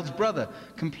 Fidel's brother,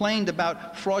 complained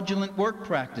about fraudulent work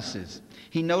practices.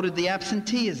 He noted the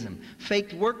absenteeism,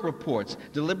 faked work reports,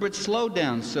 deliberate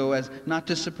slowdowns so as not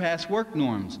to surpass work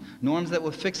norms, norms that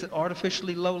were fixed at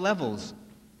artificially low levels.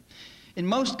 In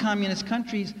most communist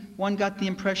countries, one got the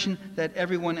impression that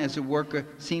everyone as a worker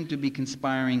seemed to be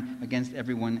conspiring against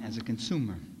everyone as a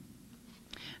consumer.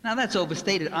 Now that's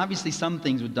overstated. Obviously some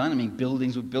things were done. I mean,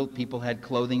 buildings were built, people had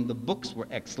clothing, the books were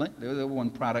excellent. There was one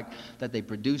product that they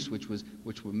produced which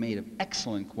were made of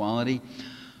excellent quality.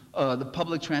 The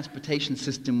public transportation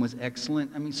system was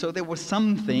excellent. I mean, so there were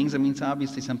some things. I mean, so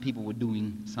obviously some people were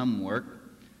doing some work.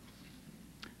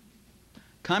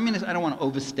 Communists, I don't want to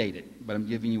overstate it, but I'm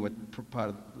giving you what part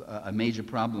of a major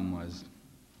problem was.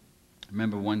 I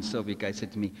remember one Soviet guy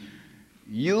said to me,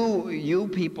 You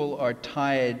people are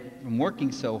tired from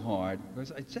working so hard.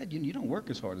 Because I said, you don't work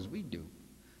as hard as we do.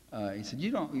 He said,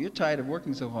 you're tired of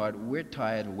working so hard. We're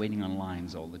tired of waiting on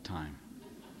lines all the time.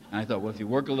 And I thought, well, if you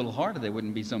work a little harder, there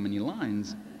wouldn't be so many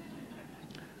lines.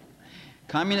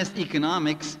 Communist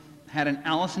economics had an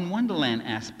Alice in Wonderland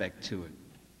aspect to it.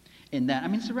 In that, I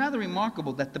mean, it's rather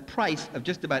remarkable that the price of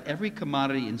just about every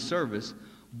commodity and service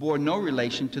bore no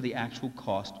relation to the actual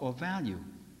cost or value,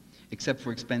 except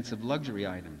for expensive luxury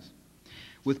items.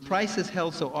 With prices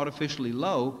held so artificially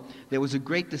low, there was a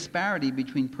great disparity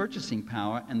between purchasing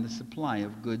power and the supply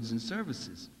of goods and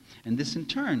services. And this in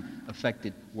turn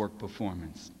affected work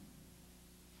performance.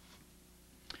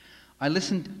 I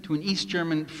listened to an East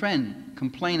German friend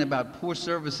complain about poor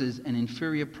services and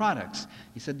inferior products.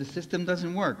 He said, the system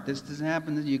doesn't work. This doesn't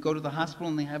happen. You go to the hospital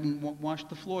and they haven't washed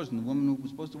the floors, and the woman who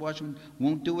was supposed to wash them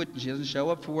won't do it, and she doesn't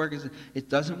show up for work. It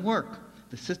doesn't work.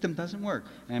 The system doesn't work.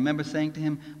 And I remember saying to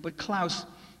him, but Klaus,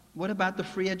 what about the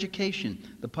free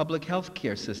education, the public health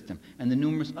care system, and the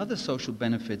numerous other social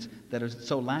benefits that are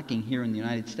so lacking here in the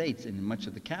United States and in much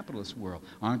of the capitalist world?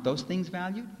 Aren't those things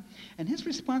valued? And his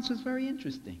response was very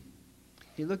interesting.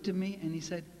 He looked at me and he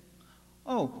said,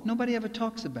 oh, nobody ever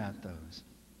talks about those.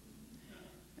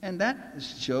 And that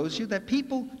shows you that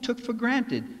people took for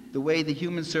granted the way the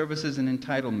human services and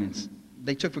entitlements,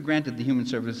 they took for granted the human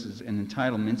services and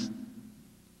entitlements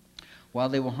while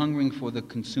they were hungering for the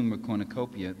consumer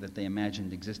cornucopia that they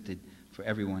imagined existed for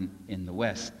everyone in the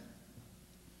West.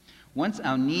 Once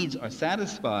our needs are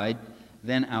satisfied,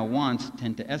 then our wants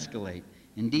tend to escalate.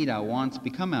 Indeed, our wants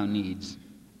become our needs.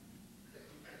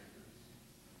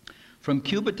 From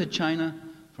Cuba to China,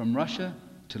 from Russia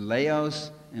to Laos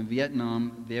and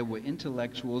Vietnam, there were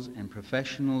intellectuals and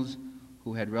professionals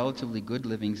who had relatively good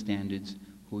living standards,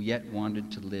 who yet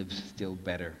wanted to live still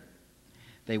better.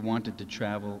 They wanted to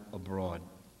travel abroad.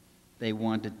 They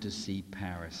wanted to see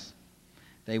Paris.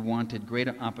 They wanted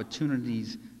greater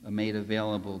opportunities made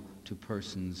available to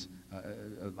persons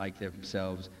like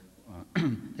themselves.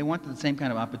 They wanted the same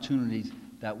kind of opportunities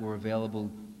that were available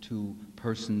to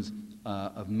persons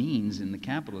of means in the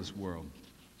capitalist world.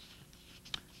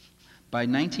 By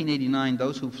 1989,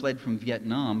 those who fled from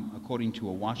Vietnam, according to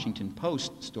a Washington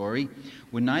Post story,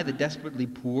 were neither desperately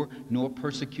poor nor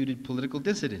persecuted political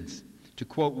dissidents. To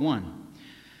quote one,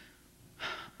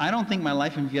 I don't think my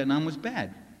life in Vietnam was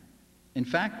bad. In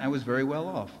fact, I was very well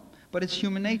off. But it's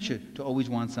human nature to always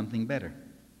want something better.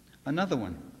 Another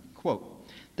one, quote,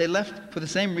 they left for the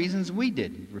same reasons we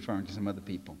did, referring to some other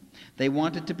people. They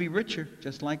wanted to be richer,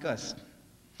 just like us.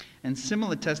 And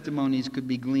similar testimonies could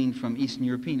be gleaned from Eastern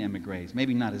European emigres,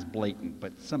 maybe not as blatant,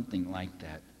 but something like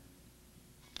that.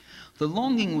 The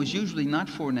longing was usually not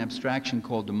for an abstraction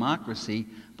called democracy,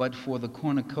 but for the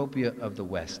cornucopia of the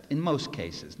West, in most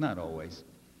cases, not always.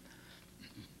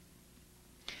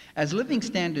 As living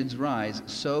standards rise,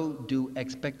 so do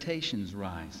expectations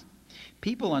rise.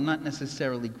 People are not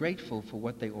necessarily grateful for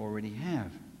what they already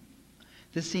have.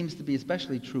 This seems to be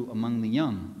especially true among the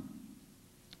young,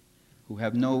 who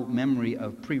have no memory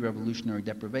of pre-revolutionary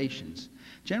deprivations.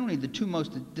 Generally, the two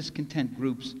most discontent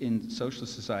groups in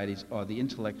socialist societies are the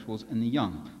intellectuals and the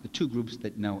young, the two groups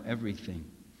that know everything.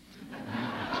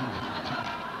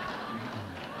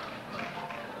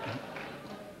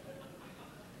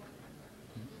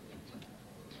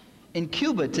 In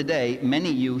Cuba today, many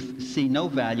youth see no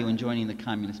value in joining the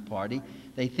Communist Party.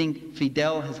 They think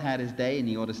Fidel has had his day and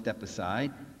he ought to step aside.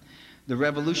 The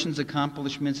revolution's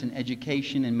accomplishments in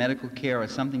education and medical care are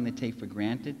something they take for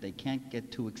granted. They can't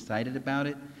get too excited about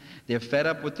it. They're fed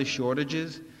up with the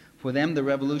shortages. For them, the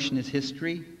revolution is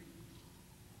history,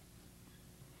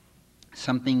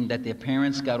 something that their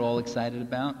parents got all excited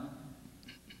about.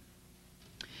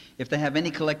 If they have any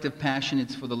collective passion,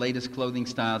 it's for the latest clothing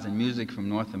styles and music from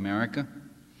North America.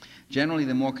 Generally,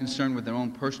 they're more concerned with their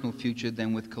own personal future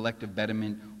than with collective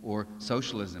betterment or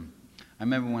socialism. I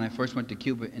remember when I first went to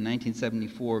Cuba in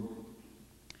 1974,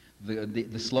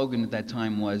 the slogan at that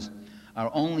time was, our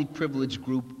only privileged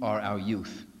group are our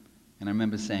youth. And I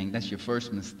remember saying, that's your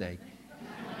first mistake.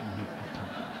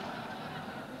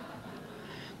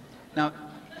 Now,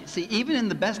 see, even in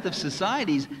the best of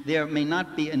societies, there may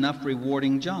not be enough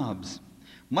rewarding jobs.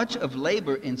 Much of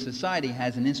labor in society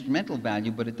has an instrumental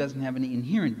value, but it doesn't have any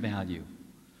inherent value.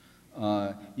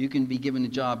 You can be given a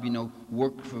job,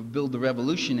 build the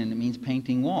revolution, and it means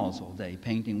painting walls all day,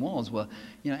 painting walls. Well,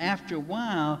 after a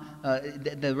while,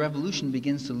 the revolution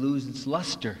begins to lose its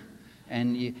luster.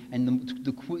 And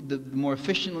the more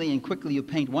efficiently and quickly you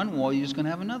paint one wall, you're just going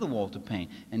to have another wall to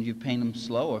paint. And if you paint them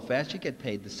slow or fast, you get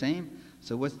paid the same.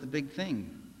 So what's the big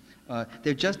thing?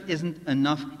 There just isn't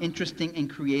enough interesting and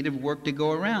creative work to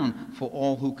go around for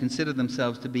all who consider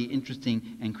themselves to be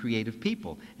interesting and creative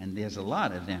people. And there's a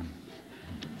lot of them.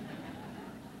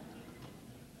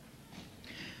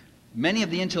 Many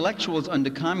of the intellectuals under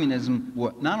communism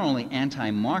were not only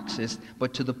anti-Marxist,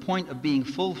 but to the point of being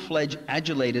full-fledged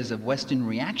adulators of Western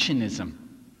reactionism.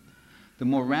 The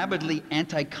more rabidly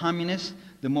anti-communist,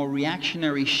 the more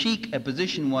reactionary chic a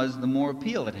position was, the more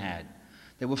appeal it had.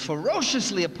 They were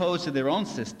ferociously opposed to their own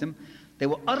system. They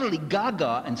were utterly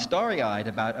gaga and starry-eyed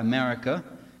about America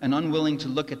and unwilling to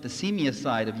look at the seamier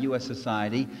side of U.S.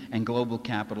 society and global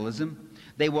capitalism.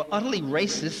 They were utterly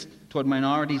racist toward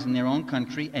minorities in their own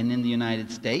country and in the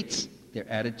United States, their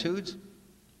attitudes.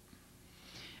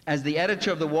 As the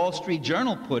editor of the Wall Street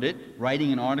Journal put it,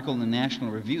 writing an article in the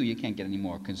National Review, you can't get any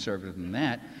more conservative than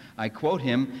that, I quote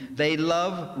him, "They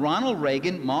love Ronald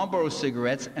Reagan, Marlboro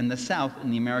cigarettes, and the South in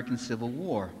the American Civil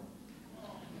War."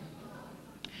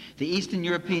 The Eastern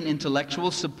European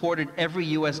intellectuals supported every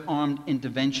U.S. armed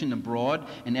intervention abroad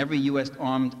and every U.S.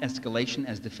 armed escalation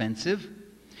as defensive.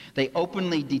 They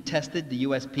openly detested the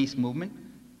U.S. peace movement.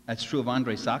 That's true of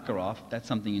Andrei Sakharov. That's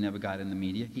something you never got in the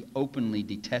media. He openly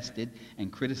detested and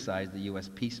criticized the U.S.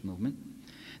 peace movement.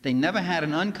 They never had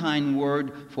an unkind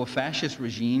word for fascist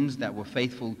regimes that were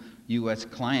faithful U.S.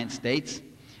 client states,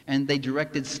 and they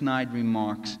directed snide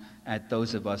remarks at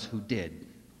those of us who did.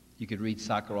 You could read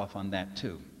Sakharov on that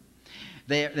too.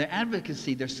 Their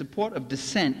advocacy, their support of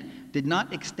dissent, did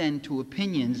not extend to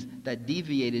opinions that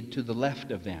deviated to the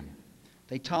left of them.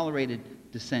 They tolerated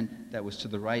dissent that was to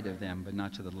the right of them, but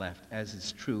not to the left, as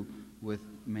is true with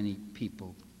many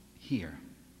people here.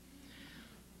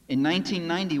 In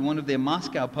 1990, one of their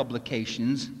Moscow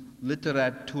publications,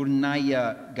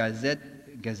 Literaturnaya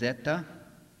Gazeta,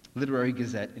 Literary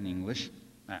Gazette in English,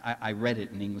 I read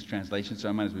it in English translation, so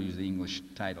I might as well use the English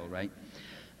title, right?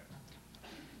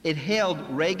 It hailed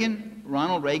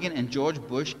Ronald Reagan and George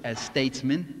Bush as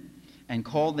statesmen and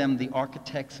called them the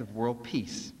architects of world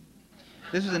peace.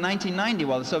 This was in 1990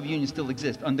 while the Soviet Union still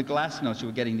existed. Under Glasnost, you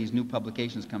were getting these new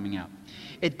publications coming out.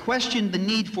 It questioned the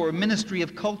need for a ministry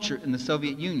of culture in the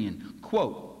Soviet Union.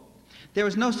 Quote, "There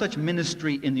is no such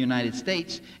ministry in the United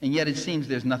States, and yet it seems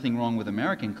there's nothing wrong with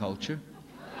American culture."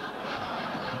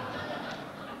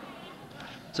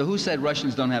 So who said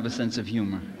Russians don't have a sense of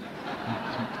humor?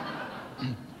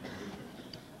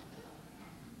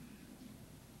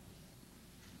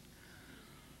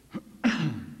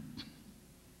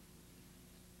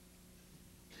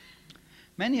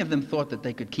 Many of them thought that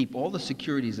they could keep all the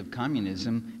securities of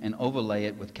communism and overlay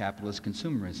it with capitalist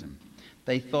consumerism.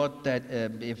 They thought that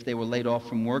if they were laid off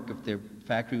from work, if their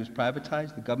factory was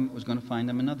privatized, the government was going to find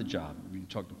them another job. You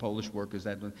talk to Polish workers,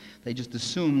 they just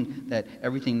assumed that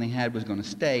everything they had was going to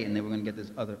stay and they were going to get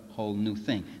this other whole new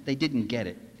thing. They didn't get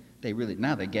it.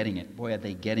 Now they're getting it. Boy, are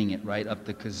they getting it right up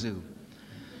the kazoo.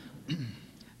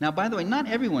 Now, by the way, not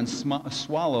everyone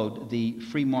swallowed the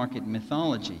free market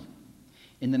mythology.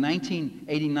 In the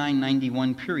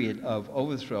 1989-91 period of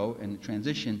overthrow and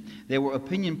transition, there were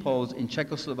opinion polls in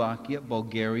Czechoslovakia,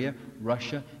 Bulgaria,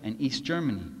 Russia, and East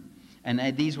Germany. And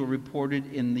these were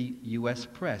reported in the U.S.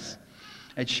 press.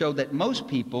 It showed that most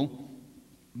people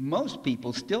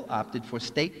still opted for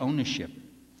state ownership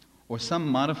or some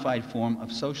modified form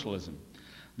of socialism.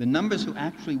 The numbers who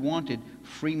actually wanted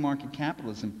free market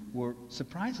capitalism were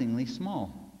surprisingly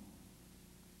small.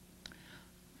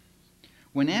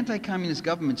 When anti-communist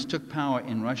governments took power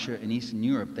in Russia and Eastern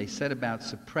Europe, they set about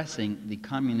suppressing the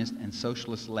communist and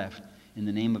socialist left in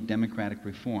the name of democratic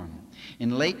reform.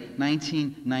 In late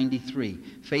 1993,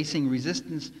 facing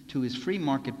resistance to his free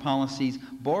market policies,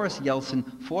 Boris Yeltsin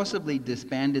forcibly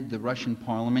disbanded the Russian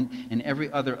parliament and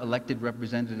every other elected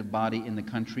representative body in the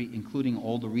country, including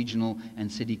all the regional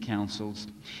and city councils.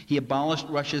 He abolished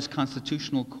Russia's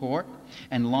constitutional court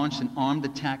and launched an armed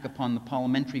attack upon the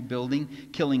parliamentary building,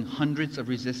 killing hundreds of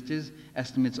resistors.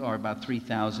 Estimates are about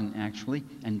 3,000 actually,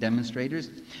 and demonstrators.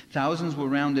 Thousands were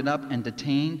rounded up and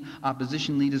detained.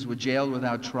 Opposition leaders were jailed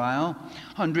without trial.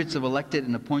 Hundreds of elected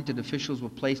and appointed officials were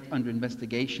placed under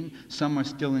investigation. Some are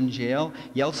still in jail.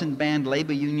 Yeltsin banned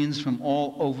labor unions from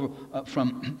all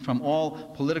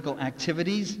political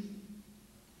activities.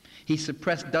 He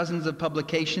suppressed dozens of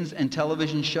publications and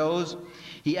television shows.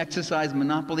 He exercised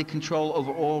monopoly control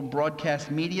over all broadcast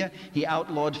media. He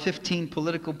outlawed 15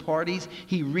 political parties.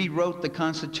 He rewrote the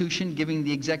Constitution, giving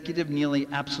the executive nearly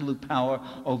absolute power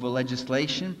over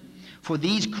legislation. For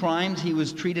these crimes, he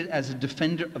was treated as a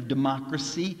defender of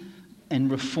democracy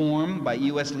and reform by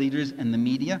U.S. leaders and the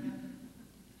media.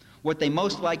 What they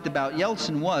most liked about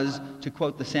Yeltsin was, to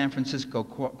quote the San Francisco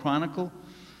Chronicle,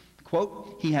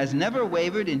 quote, "He has never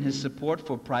wavered in his support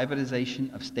for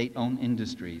privatization of state-owned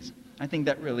industries." I think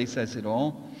that really says it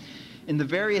all. In the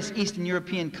various Eastern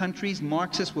European countries,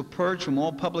 Marxists were purged from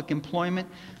all public employment.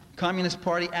 Communist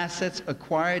Party assets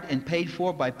acquired and paid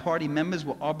for by party members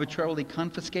were arbitrarily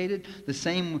confiscated. The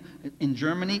same in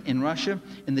Germany, in Russia.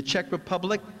 In the Czech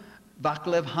Republic,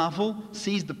 Václav Havel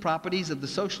seized the properties of the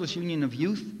Socialist Union of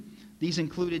Youth. These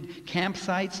included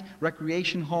campsites,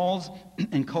 recreation halls,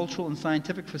 and cultural and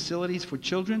scientific facilities for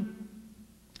children.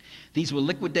 These were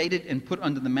liquidated and put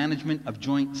under the management of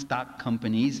joint stock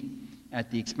companies at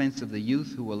the expense of the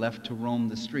youth who were left to roam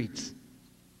the streets.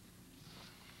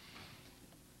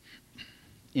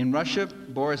 In Russia,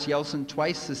 Boris Yeltsin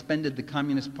twice suspended the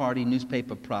Communist Party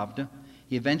newspaper Pravda.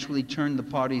 He eventually turned the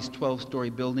party's 12-story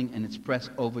building and its press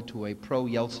over to a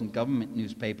pro-Yeltsin government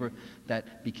newspaper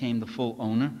that became the full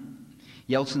owner.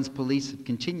 Yeltsin's police have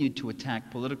continued to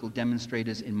attack political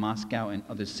demonstrators in Moscow and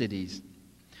other cities.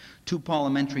 2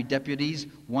 parliamentary deputies,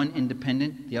 one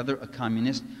independent, the other a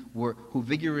communist, who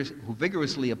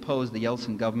vigorously opposed the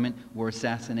Yeltsin government, were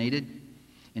assassinated.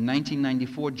 In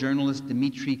 1994, journalist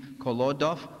Dmitry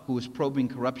Kolodov, who was probing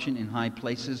corruption in high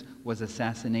places, was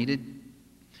assassinated.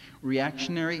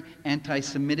 Reactionary,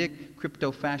 anti-Semitic,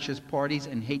 crypto-fascist parties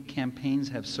and hate campaigns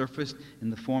have surfaced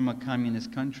in the former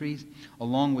communist countries,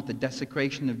 along with the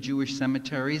desecration of Jewish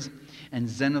cemeteries and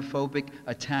xenophobic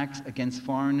attacks against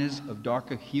foreigners of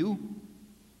darker hue.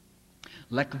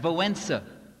 Lech Wałęsa,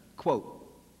 quote,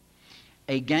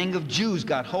 "A gang of Jews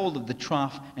got hold of the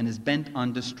trough and is bent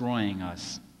on destroying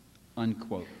us,"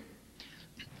 unquote.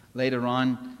 Later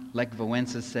on, Lech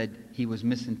Wałęsa said he was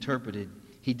misinterpreted.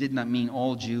 He did not mean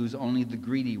all Jews, only the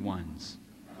greedy ones.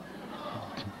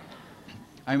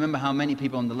 I remember how many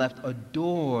people on the left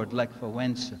adored Lech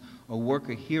Wałęsa, a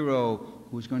worker hero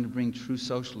who was going to bring true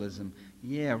socialism.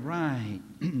 Yeah, right.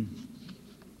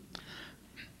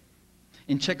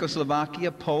 In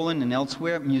Czechoslovakia, Poland, and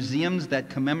elsewhere, museums that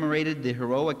commemorated the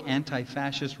heroic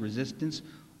anti-fascist resistance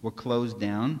were closed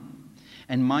down,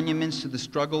 and monuments to the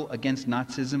struggle against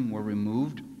Nazism were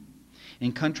removed.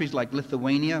 In countries like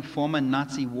Lithuania, former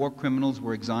Nazi war criminals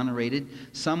were exonerated.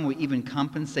 Some were even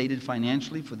compensated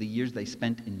financially for the years they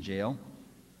spent in jail.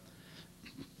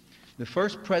 The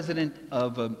first president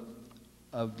of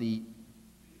the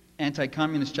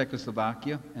anti-communist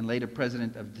Czechoslovakia and later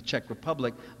president of the Czech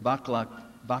Republic,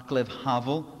 Václav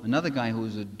Havel, another guy who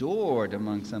was adored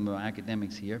among some of our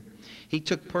academics here, he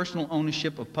took personal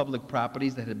ownership of public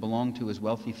properties that had belonged to his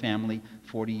wealthy family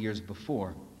 40 years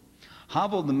before.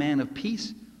 Havel, the man of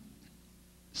peace,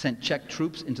 sent Czech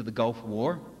troops into the Gulf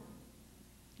War,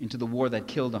 into the war that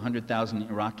killed 100,000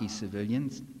 Iraqi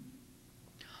civilians.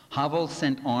 Havel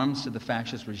sent arms to the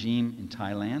fascist regime in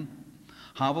Thailand.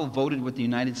 Havel voted with the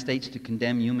United States to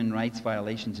condemn human rights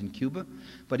violations in Cuba,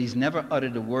 but he's never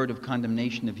uttered a word of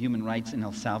condemnation of human rights in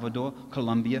El Salvador,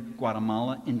 Colombia,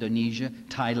 Guatemala, Indonesia,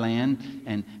 Thailand,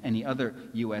 and any other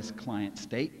U.S. client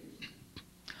state.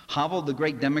 Havel, the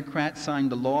great Democrat,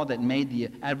 signed a law that made the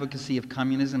advocacy of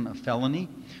communism a felony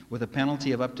with a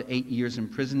penalty of up to 8 years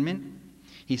imprisonment.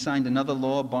 He signed another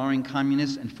law barring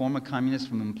communists and former communists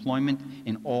from employment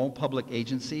in all public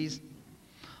agencies.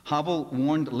 Havel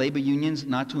warned labor unions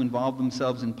not to involve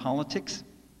themselves in politics.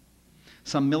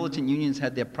 Some militant unions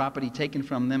had their property taken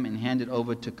from them and handed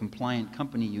over to compliant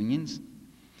company unions.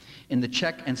 In the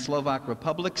Czech and Slovak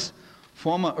republics,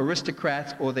 former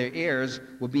aristocrats or their heirs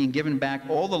were being given back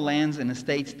all the lands and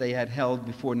estates they had held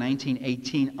before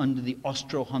 1918 under the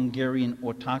Austro-Hungarian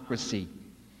autocracy.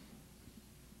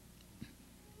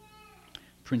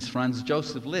 Prince Franz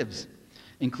Joseph lives,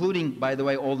 including, by the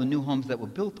way, all the new homes that were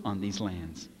built on these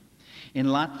lands. In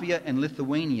Latvia and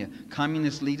Lithuania,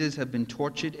 communist leaders have been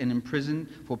tortured and imprisoned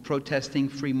for protesting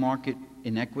free market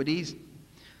inequities.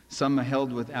 Some are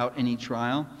held without any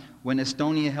trial. When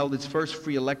Estonia held its first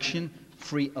free election,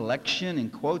 in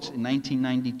quotes, in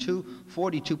 1992,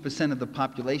 42% of the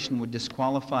population were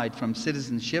disqualified from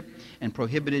citizenship and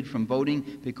prohibited from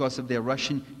voting because of their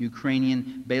Russian,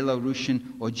 Ukrainian, Belarusian,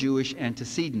 or Jewish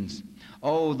antecedents.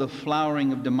 Oh, the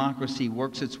flowering of democracy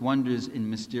works its wonders in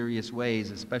mysterious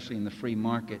ways, especially in the free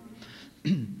market.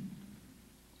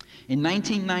 In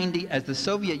 1990, as the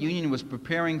Soviet Union was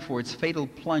preparing for its fatal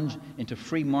plunge into the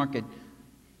free market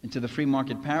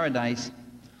paradise,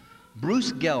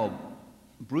 Bruce Gelb,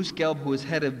 who was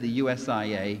head of the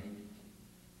USIA,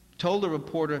 told a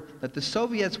reporter that the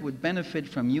Soviets would benefit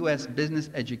from U.S. business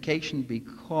education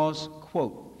because,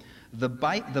 quote, the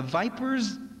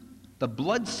vipers, the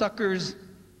bloodsuckers,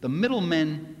 the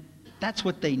middlemen, that's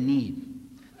what they need.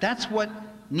 That's what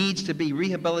needs to be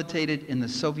rehabilitated in the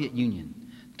Soviet Union.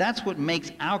 That's what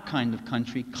makes our kind of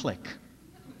country click.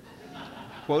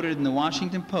 Quoted in the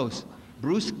Washington Post,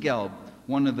 Bruce Gelb,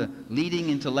 one of the leading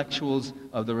intellectuals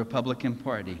of the Republican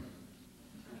Party.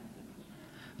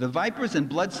 The vipers and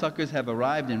bloodsuckers have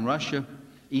arrived in Russia,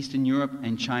 Eastern Europe,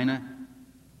 and China.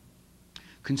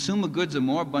 Consumer goods are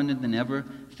more abundant than ever.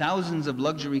 Thousands of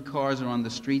luxury cars are on the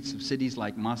streets of cities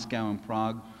like Moscow and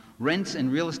Prague. Rents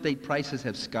and real estate prices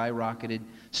have skyrocketed.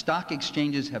 Stock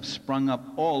exchanges have sprung up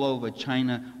all over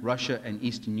China, Russia, and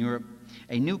Eastern Europe.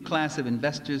 A new class of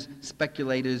investors,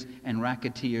 speculators, and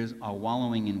racketeers are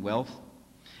wallowing in wealth.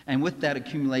 And with that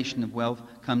accumulation of wealth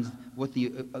comes, with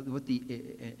the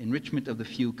enrichment of the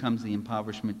few comes the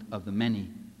impoverishment of the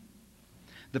many.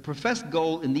 The professed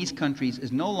goal in these countries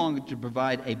is no longer to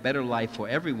provide a better life for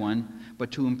everyone,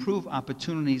 but to improve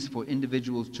opportunities for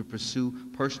individuals to pursue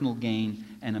personal gain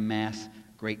and amass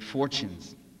great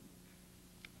fortunes.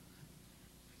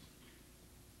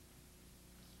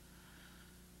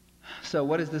 So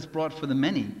what has this brought for the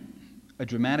many? A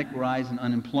dramatic rise in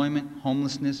unemployment,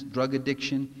 homelessness, drug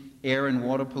addiction, air and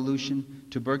water pollution,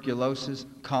 tuberculosis,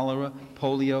 cholera,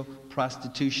 polio,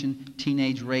 prostitution,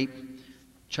 teenage rape,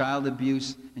 child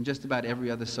abuse, and just about every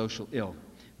other social ill.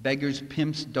 Beggars,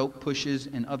 pimps, dope pushers,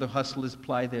 and other hustlers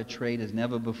ply their trade as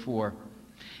never before.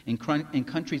 In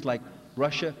countries like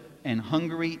Russia and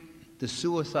Hungary, the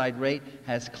suicide rate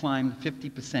has climbed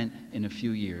 50% in a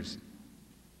few years.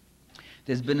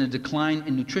 There's been a decline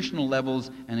in nutritional levels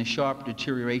and a sharp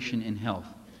deterioration in health.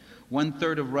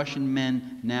 1/3 of Russian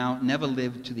men now never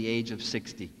live to the age of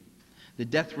 60. The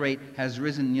death rate has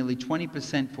risen nearly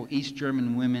 20% for East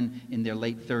German women in their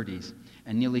late 30s,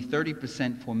 and nearly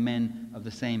 30% for men of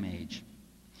the same age.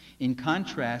 In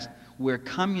contrast, where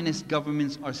communist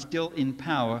governments are still in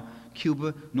power,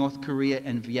 Cuba, North Korea,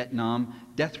 and Vietnam,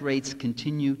 death rates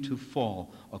continue to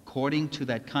fall, according to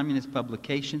that communist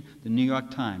publication, the New York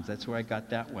Times. That's where I got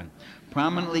that one.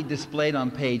 Prominently displayed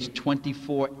on page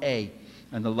 24A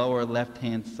on the lower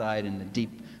left-hand side in the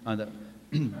deep,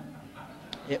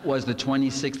 it was the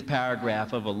 26th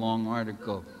paragraph of a long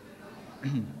article.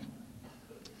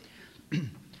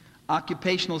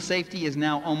 Occupational safety is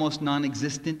now almost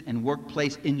non-existent, and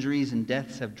workplace injuries and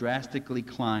deaths have drastically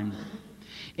climbed.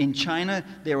 In China,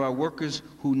 there are workers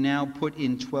who now put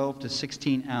in 12 to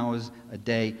 16 hours a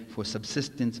day for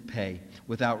subsistence pay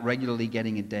without regularly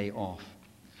getting a day off.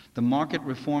 The market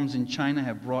reforms in China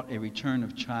have brought a return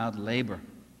of child labor.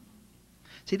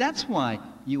 See, that's why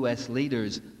U.S.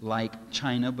 leaders like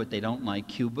China, but they don't like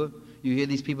Cuba. You hear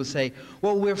these people say,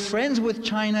 well, we're friends with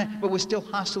China, but we're still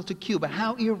hostile to Cuba.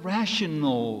 How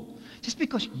irrational. Just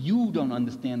because you don't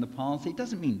understand the policy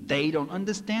doesn't mean they don't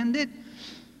understand it.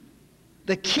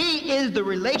 The key is the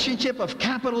relationship of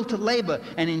capital to labor.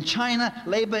 And in China,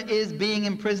 labor is being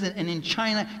imprisoned. And in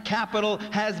China, capital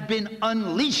has been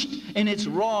unleashed in its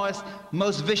rawest,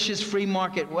 most vicious free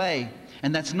market way.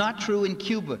 And that's not true in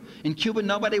Cuba. In Cuba,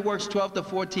 nobody works 12 to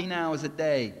 14 hours a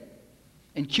day.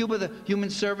 In Cuba, the human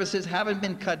services haven't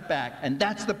been cut back. And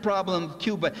that's the problem with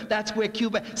Cuba. That's where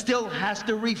Cuba still has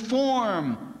to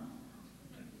reform.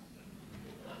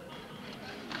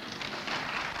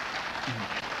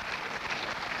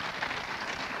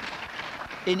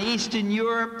 In Eastern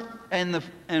Europe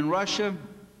and Russia,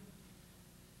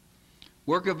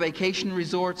 worker vacation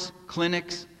resorts,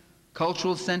 clinics,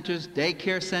 cultural centers,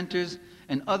 daycare centers,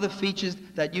 and other features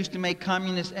that used to make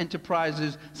communist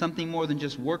enterprises something more than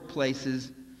just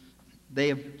workplaces, they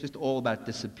have just all about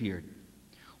disappeared.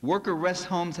 Worker rest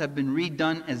homes have been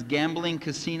redone as gambling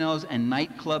casinos and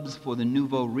nightclubs for the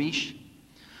nouveau riche.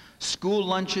 School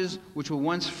lunches, which were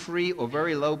once free or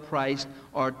very low priced,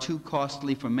 are too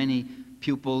costly for many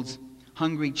pupils.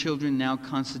 Hungry children now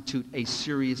constitute a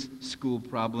serious school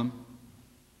problem.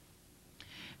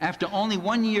 After only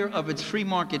 1 year of its free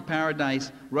market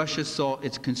paradise, Russia saw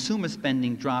its consumer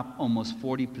spending drop almost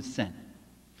 40%.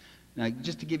 Now,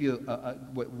 just to give you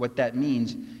what that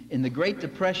means, in the Great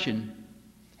Depression,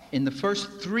 in the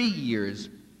first 3 years,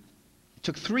 it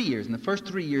took 3 years, in the first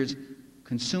 3 years,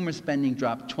 consumer spending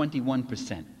dropped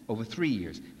 21% over 3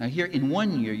 years. Now here, in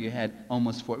 1 year, you had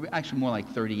almost actually more like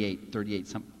 38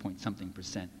 point something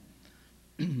percent.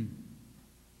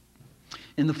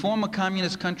 In the former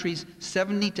communist countries,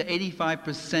 70 to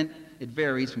 85%, it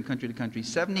varies from country to country,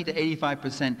 70 to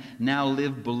 85% now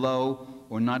live below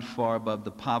or not far above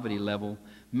the poverty level,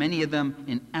 many of them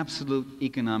in absolute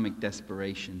economic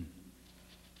desperation.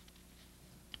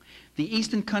 The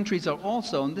eastern countries are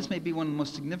also, and this may be one of the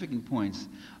most significant points,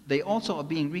 they also are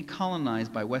being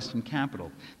recolonized by Western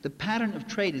capital. The pattern of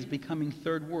trade is becoming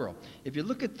third world. If you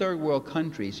look at third world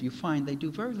countries, you find they do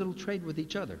very little trade with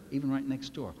each other, even right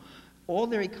next door. All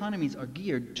their economies are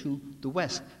geared to the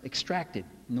West, extracted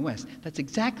in the West. That's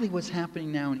exactly what's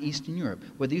happening now in Eastern Europe,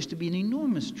 where there used to be an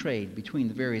enormous trade between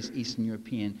the various Eastern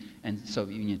European and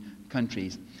Soviet Union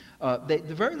countries. There's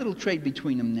very little trade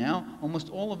between them now. Almost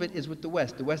all of it is with the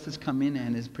West. The West has come in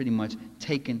and has pretty much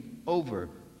taken over.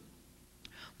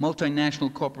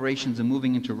 Multinational corporations are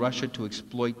moving into Russia to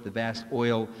exploit the vast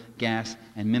oil, gas,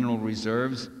 and mineral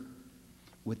reserves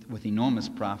with enormous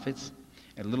profits,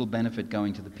 at little benefit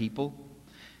going to the people.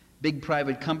 Big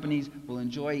private companies will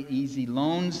enjoy easy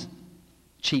loans,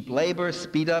 cheap labor,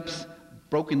 speed-ups,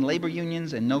 broken labor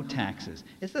unions, and no taxes.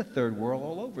 It's the third world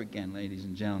all over again, ladies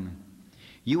and gentlemen.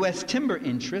 U.S. timber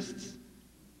interests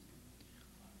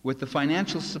with the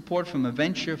financial support from a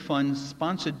venture fund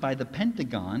sponsored by the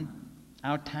Pentagon,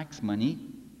 our tax money,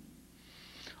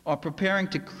 are preparing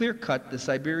to clear-cut the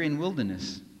Siberian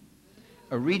wilderness,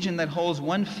 a region that holds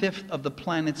 1/5 of the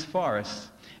planet's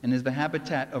forests and is the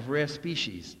habitat of rare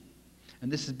species.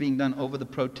 And this is being done over the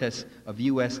protests of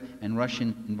U.S. and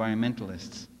Russian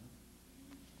environmentalists.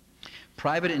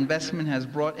 Private investment has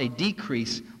brought a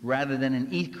decrease rather than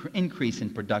an increase in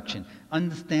production.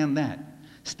 Understand that.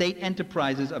 State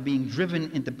enterprises are being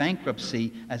driven into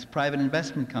bankruptcy as private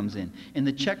investment comes in. In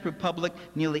the Czech Republic,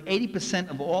 nearly 80%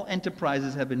 of all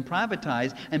enterprises have been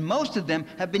privatized, and most of them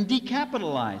have been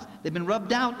decapitalized. They've been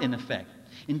rubbed out, in effect.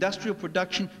 Industrial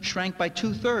production shrank by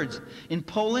 2/3. In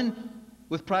Poland,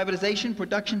 with privatization,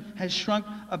 production has shrunk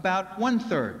about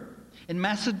 1/3. In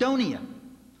Macedonia,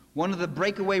 one of the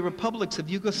breakaway republics of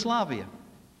Yugoslavia,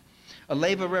 a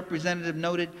Labour representative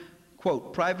noted,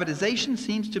 quote, "Privatization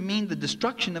seems to mean the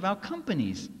destruction of our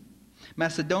companies.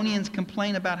 Macedonians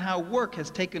complain about how work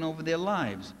has taken over their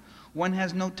lives. One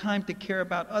has no time to care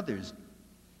about others.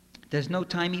 There's no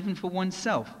time even for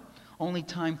oneself, only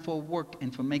time for work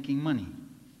and for making money."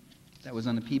 That was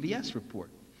on the PBS report.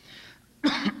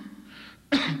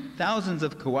 Thousands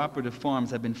of cooperative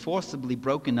farms have been forcibly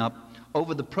broken up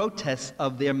over the protests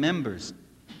of their members.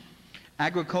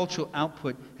 Agricultural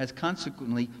output has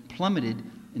consequently plummeted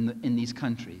in these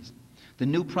countries. The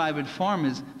new private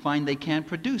farmers find they can't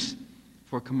produce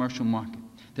for a commercial market.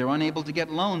 They're unable to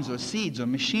get loans or seeds or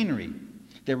machinery.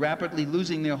 They're rapidly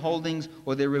losing their holdings,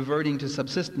 or they're reverting to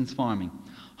subsistence farming.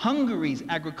 Hungary's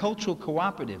agricultural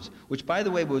cooperatives, which, by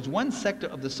the way, was one sector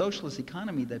of the socialist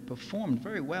economy that performed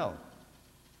very well.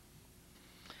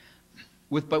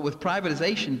 But with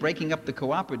privatization breaking up the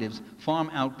cooperatives, farm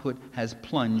output has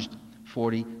plunged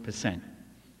 40%,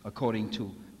 according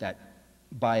to that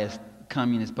biased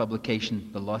communist publication,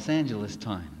 the Los Angeles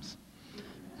Times.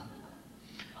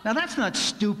 Now that's not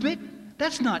stupid.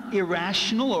 That's not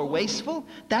irrational or wasteful.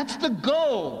 That's the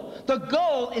goal. The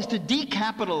goal is to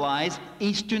decapitalize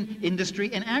Eastern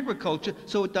industry and agriculture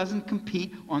so it doesn't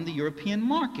compete on the European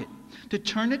market, to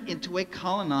turn it into a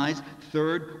colonized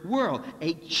third world,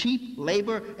 a cheap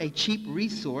labor, a cheap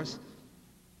resource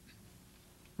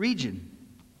region.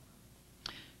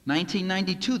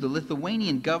 1992, the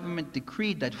Lithuanian government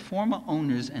decreed that former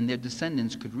owners and their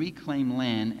descendants could reclaim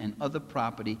land and other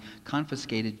property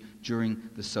confiscated during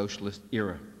the socialist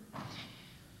era.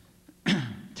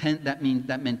 That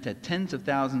meant that tens of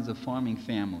thousands of farming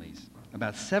families,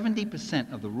 about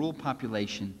 70% of the rural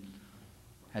population,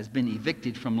 has been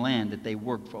evicted from land that they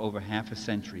worked for over half a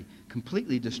century,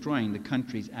 completely destroying the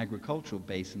country's agricultural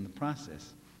base in the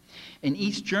process. In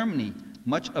East Germany,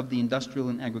 much of the industrial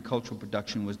and agricultural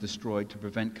production was destroyed to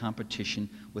prevent competition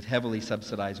with heavily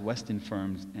subsidized Western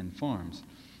firms and farms.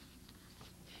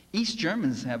 East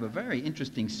Germans have a very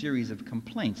interesting series of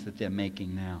complaints that they're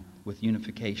making now with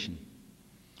unification.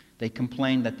 They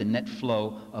complain that the net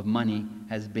flow of money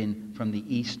has been from the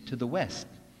East to the West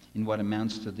in what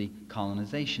amounts to the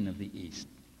colonization of the East.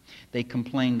 They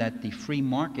complain that the free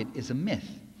market is a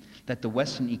myth, that the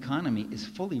Western economy is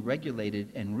fully regulated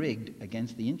and rigged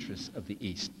against the interests of the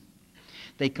East.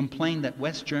 They complain that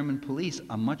West German police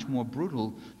are much more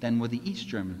brutal than were the East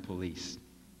German police.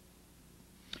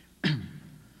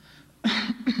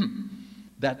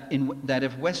 That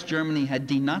if West Germany had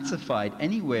denazified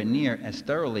anywhere near as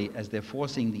thoroughly as they're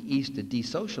forcing the East to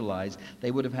desocialize,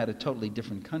 they would have had a totally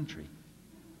different country.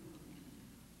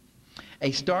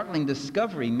 A startling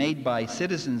discovery made by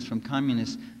citizens from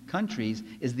communist countries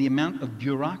is the amount of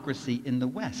bureaucracy in the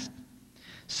West.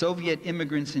 Soviet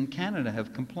immigrants in Canada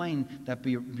have complained that,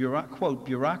 quote,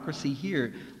 bureaucracy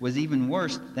here was even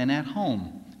worse than at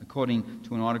home, according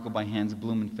to an article by Hans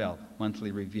Blumenfeld,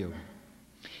 Monthly Review.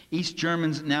 East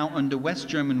Germans now under West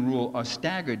German rule are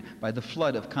staggered by the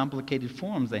flood of complicated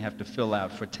forms they have to fill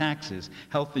out for taxes,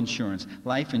 health insurance,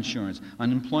 life insurance,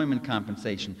 unemployment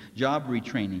compensation, job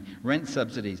retraining, rent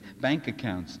subsidies, bank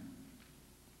accounts.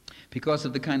 Because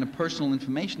of the kind of personal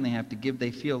information they have to give,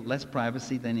 they feel less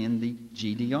privacy than in the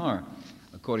GDR,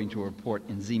 according to a report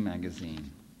in Z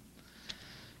Magazine.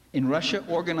 In Russia,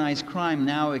 organized crime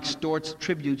now extorts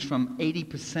tributes from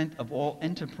 80% of all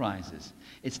enterprises.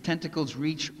 Its tentacles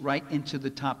reach right into the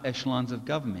top echelons of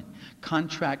government.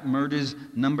 Contract murders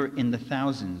number in the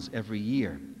thousands every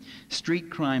year. Street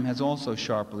crime has also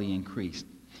sharply increased.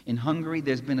 In Hungary,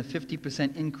 there's been a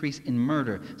 50% increase in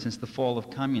murder since the fall of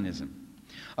communism.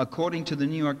 According to the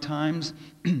New York Times,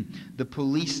 the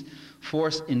police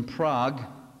force in Prague,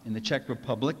 in the Czech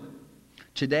Republic,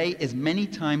 today is many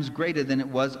times greater than it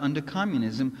was under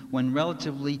communism, when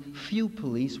relatively few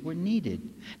police were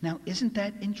needed. Now, isn't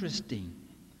that interesting?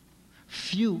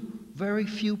 Very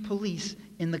few police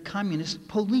in the communist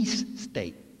police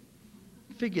state.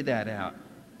 Figure that out.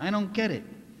 I don't get it.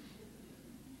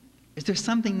 Is there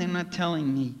something they're not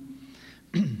telling me?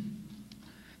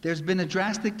 There's been a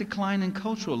drastic decline in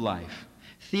cultural life.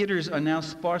 Theaters are now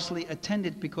sparsely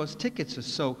attended because tickets are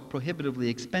so prohibitively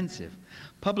expensive.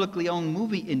 Publicly owned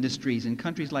movie industries in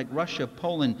countries like Russia,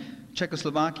 Poland,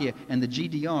 Czechoslovakia, and the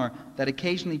GDR that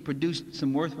occasionally produced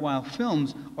some worthwhile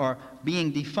films are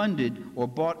being defunded or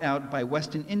bought out by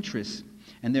Western interests,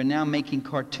 and they're now making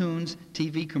cartoons,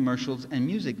 TV commercials, and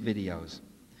music videos.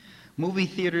 Movie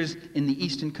theaters in the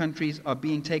Eastern countries are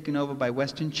being taken over by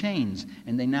Western chains,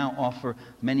 and they now offer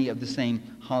many of the same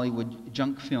Hollywood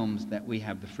junk films that we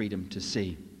have the freedom to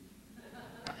see.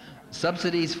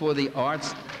 Subsidies for the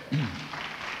arts...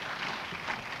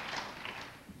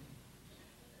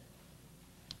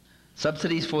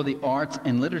 Subsidies for the arts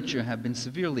and literature have been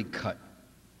severely cut.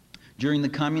 During the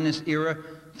communist era,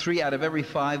 3 out of every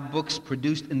 5 books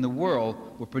produced in the world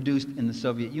were produced in the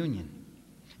Soviet Union,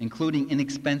 including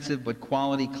inexpensive but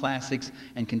quality classics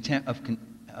and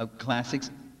classics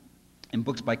and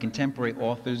books by contemporary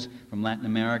authors from Latin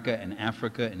America and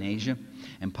Africa and Asia,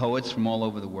 and poets from all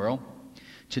over the world.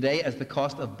 Today, as the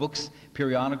cost of books,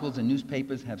 periodicals, and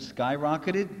newspapers have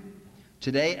skyrocketed,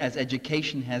 today, as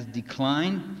education has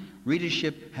declined,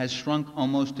 readership has shrunk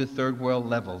almost to third world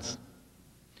levels.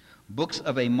 Books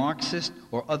of a Marxist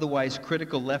or otherwise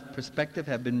critical left perspective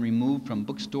have been removed from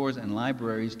bookstores and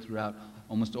libraries throughout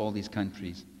almost all these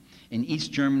countries. In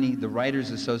East Germany, the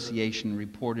Writers Association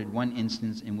reported one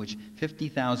instance in which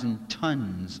 50,000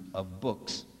 tons of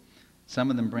books, some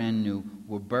of them brand new,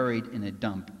 were buried in a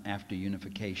dump after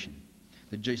unification.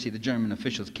 The German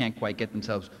officials can't quite get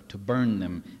themselves to burn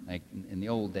them like in the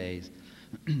old days.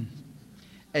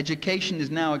 Education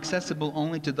is now accessible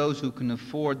only to those who can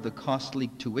afford the costly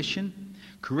tuition.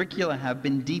 Curricula have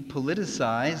been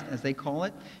depoliticized, as they call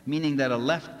it, meaning that a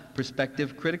left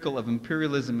perspective critical of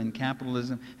imperialism and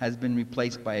capitalism has been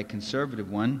replaced by a conservative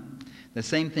one. The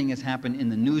same thing has happened in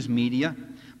the news media.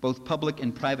 Both public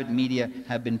and private media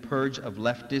have been purged of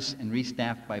leftists and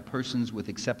restaffed by persons with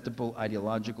acceptable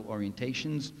ideological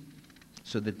orientations,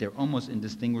 so that they're almost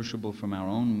indistinguishable from our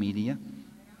own media.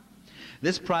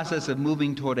 This process of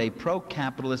moving toward a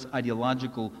pro-capitalist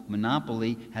ideological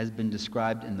monopoly has been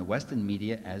described in the Western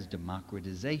media as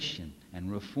democratization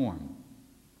and reform.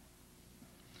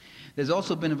 There's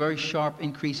also been a very sharp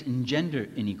increase in gender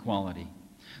inequality.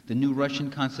 The new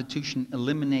Russian constitution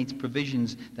eliminates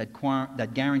provisions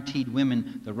that guaranteed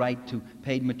women the right to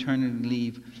paid maternity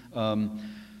leave,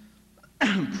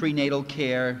 prenatal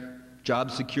care,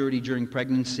 job security during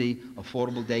pregnancy,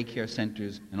 affordable daycare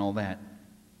centers, and all that.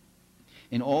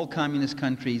 In all communist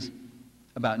countries,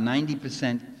 about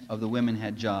 90% of the women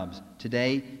had jobs.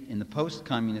 Today, in the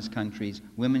post-communist countries,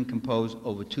 women compose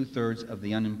over 2/3 of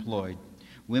the unemployed.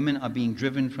 Women are being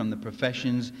driven from the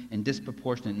professions in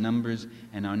disproportionate numbers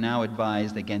and are now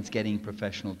advised against getting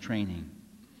professional training.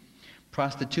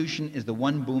 Prostitution is the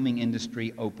one booming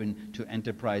industry open to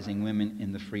enterprising women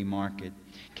in the free market,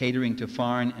 catering to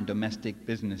foreign and domestic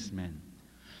businessmen.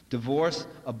 Divorce,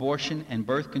 abortion, and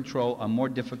birth control are more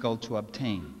difficult to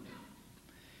obtain.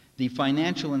 The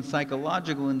financial and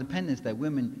psychological independence that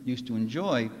women used to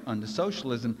enjoy under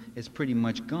socialism is pretty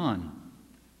much gone.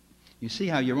 You see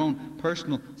how your own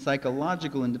personal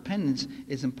psychological independence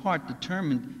is in part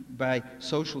determined by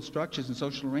social structures and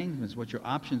social arrangements, what your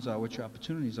options are, what your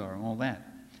opportunities are, and all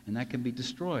that. And that can be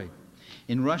destroyed.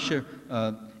 In Russia,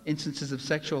 instances of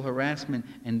sexual harassment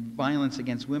and violence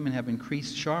against women have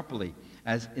increased sharply,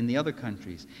 as in the other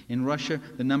countries. In Russia,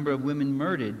 the number of women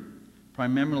murdered,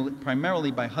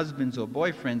 primarily by husbands or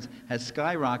boyfriends, has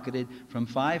skyrocketed from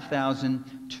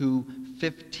 5,000 to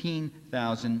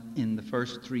 15,000 in the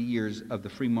first 3 years of the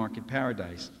free market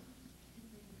paradise.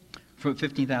 For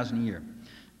 15,000 a year.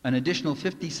 An additional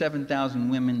 57,000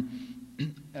 women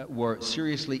were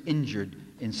seriously injured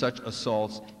in such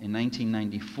assaults in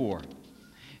 1994.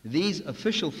 These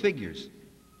official figures,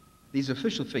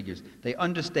 they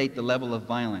understate the level of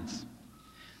violence.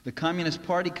 The Communist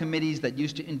Party committees that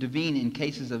used to intervene in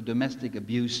cases of domestic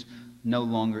abuse no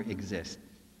longer exist.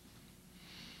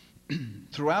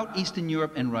 Throughout Eastern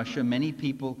Europe and Russia, many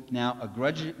people now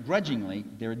grudgingly,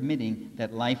 they're admitting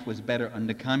that life was better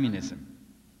under communism.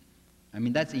 I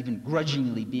mean, that's even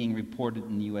grudgingly being reported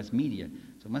in the U.S. media.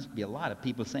 So it must be a lot of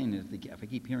people saying this, if I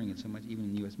keep hearing it so much, even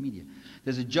in the U.S. media.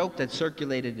 There's a joke that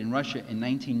circulated in Russia in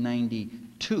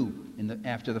 1992,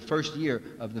 after the first year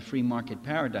of the free market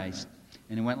paradise,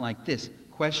 and it went like this.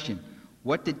 Question: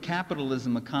 what did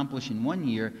capitalism accomplish in 1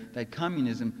 year that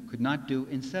communism could not do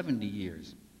in 70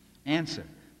 years? Answer: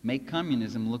 make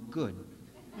communism look good.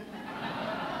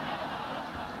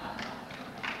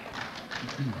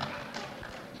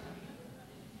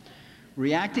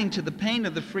 Reacting to the pain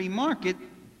of the free market,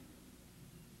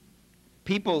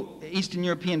 people, Eastern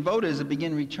European voters, have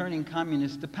begun returning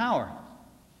communists to power.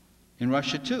 In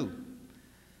Russia, too.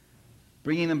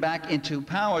 Bringing them back into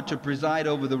power to preside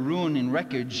over the ruin and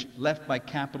wreckage left by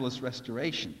capitalist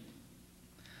restoration.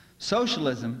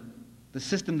 Socialism, the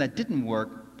system that didn't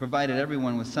work, provided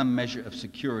everyone with some measure of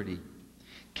security.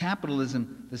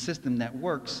 Capitalism, the system that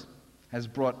works, has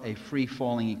brought a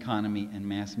free-falling economy and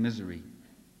mass misery.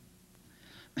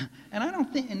 And I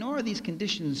don't think, nor are these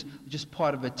conditions just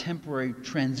part of a temporary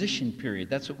transition period.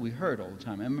 That's what we heard all the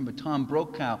time. I remember Tom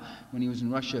Brokaw, when he was in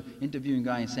Russia, interviewing a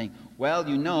guy and saying, well,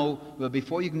 you know, well,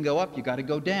 before you can go up, you got to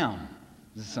go down.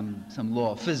 This is some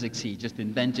law of physics he just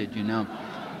invented, you know.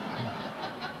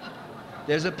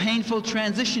 There's a painful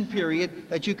transition period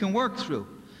that you can work through.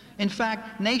 In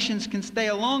fact, nations can stay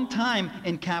a long time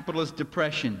in capitalist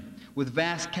depression, with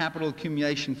vast capital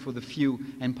accumulation for the few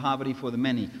and poverty for the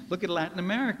many. Look at Latin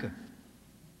America.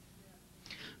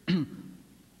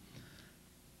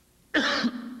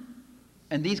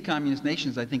 And these communist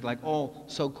nations, I think, like all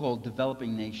so-called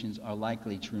developing nations, are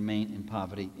likely to remain in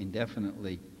poverty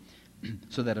indefinitely,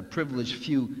 so that a privileged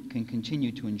few can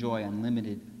continue to enjoy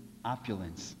unlimited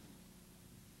opulence.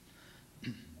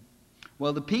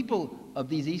 Well, the people of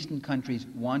these eastern countries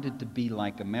wanted to be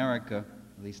like America,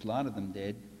 at least a lot of them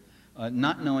did,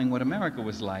 not knowing what America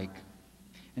was like.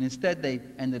 And instead they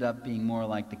ended up being more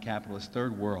like the capitalist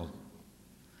third world,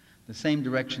 the same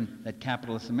direction that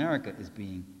capitalist America is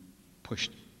being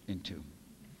pushed into.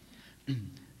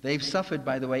 They've suffered,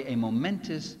 by the way, a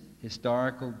momentous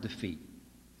historical defeat.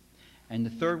 And the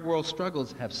third world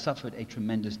struggles have suffered a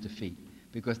tremendous defeat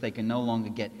because they can no longer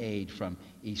get aid from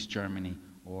East Germany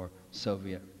or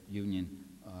Soviet Union.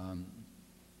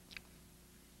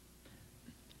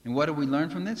 And what do we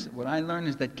learn from this? What I learned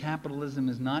is that capitalism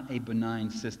is not a benign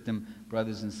system,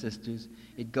 brothers and sisters.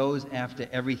 It goes after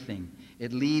everything.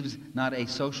 It leaves not a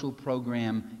social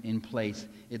program in place.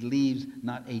 It leaves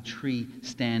not a tree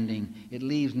standing. It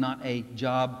leaves not a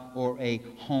job or a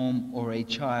home or a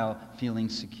child feeling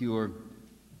secure.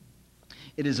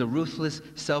 It is a ruthless,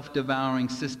 self-devouring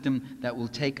system that will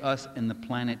take us and the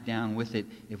planet down with it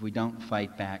if we don't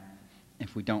fight back,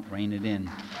 if we don't rein it in.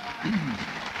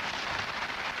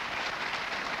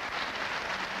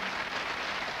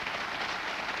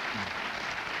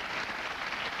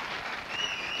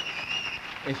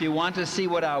 If you want to see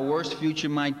what our worst future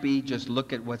might be, just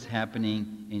look at what's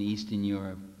happening in Eastern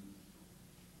Europe.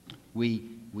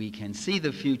 We can see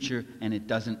the future, and it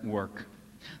doesn't work.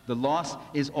 The loss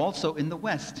is also in the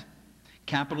West.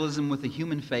 Capitalism with a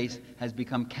human face has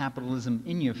become capitalism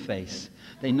in your face.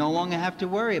 They no longer have to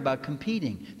worry about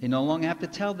competing. They no longer have to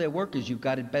tell their workers you've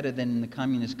got it better than in the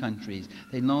communist countries.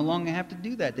 They no longer have to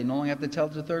do that. They no longer have to tell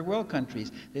the third world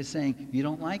countries. They're saying, you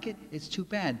don't like it? It's too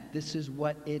bad. This is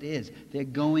what it is. They're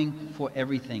going for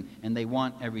everything, and they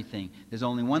want everything. There's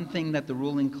only one thing that the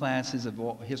ruling classes of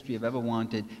all history have ever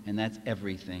wanted, and that's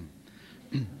everything.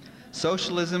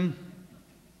 Socialism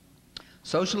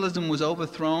was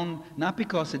overthrown not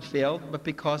because it failed, but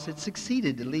because it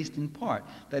succeeded, at least in part.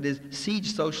 That is,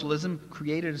 siege socialism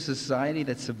created a society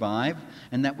that survived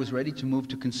and that was ready to move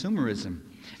to consumerism,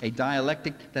 a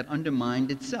dialectic that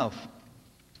undermined itself.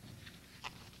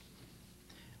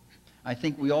 I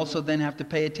think we also then have to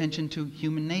pay attention to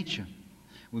human nature.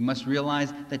 We must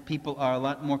realize that people are a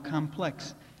lot more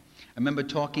complex. I remember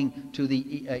talking to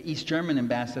the East German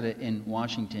ambassador in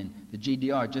Washington, the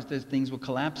GDR, just as things were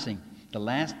collapsing. The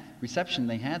last reception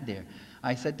they had there,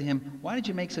 I said to him, why did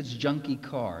you make such junky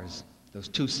cars, those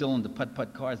two-cylinder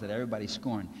putt-putt cars that everybody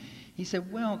scorned? He said,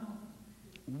 well,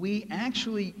 we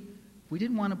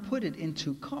didn't want to put it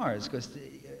into cars because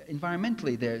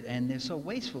environmentally they're so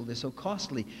wasteful, they're so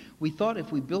costly. We thought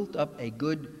if we built up a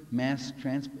good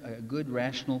a good,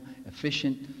 rational,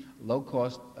 efficient,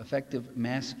 low-cost, effective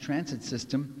mass transit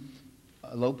system,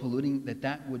 low polluting,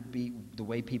 that would be the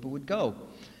way people would go.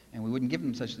 And we wouldn't give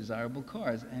them such desirable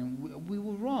cars. And we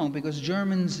were wrong because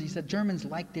Germans, he said, Germans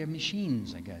like their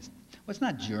machines, I guess. Well, it's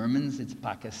not Germans, it's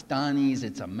Pakistanis,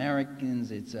 it's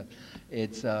Americans, it's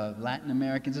Latin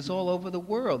Americans, it's all over the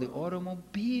world. The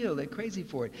automobile, they're crazy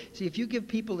for it. See, if you give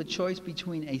people a choice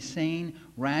between a sane,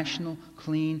 rational,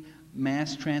 clean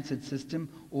mass transit system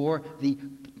or the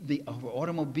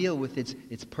automobile with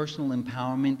its personal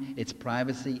empowerment, its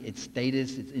privacy, its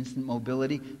status, its instant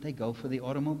mobility, they go for the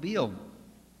automobile.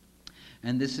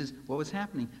 And this is what was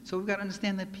happening. So we've got to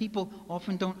understand that people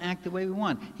often don't act the way we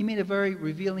want. He made a very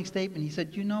revealing statement. He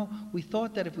said, you know, we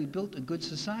thought that if we built a good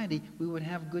society, we would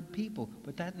have good people.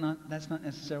 But that's not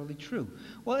necessarily true.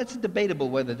 Well, it's debatable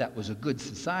whether that was a good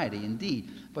society,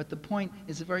 indeed. But the point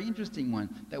is a very interesting one,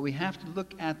 that we have to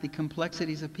look at the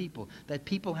complexities of people, that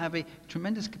people have a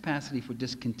tremendous capacity for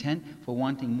discontent, for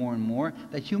wanting more and more,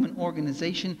 that human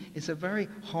organization is a very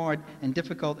hard and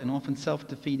difficult and often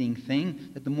self-defeating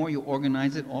thing, that the more you organize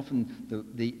it, often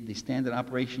the standard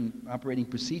operating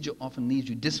procedure often leaves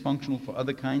you dysfunctional for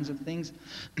other kinds of things,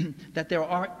 that there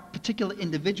are particular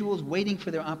individuals waiting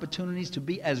for their opportunities to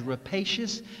be as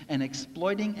rapacious and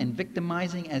exploiting and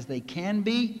victimizing as they can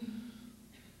be.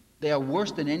 They are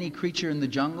worse than any creature in the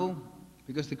jungle,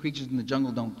 because the creatures in the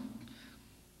jungle don't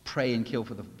prey and kill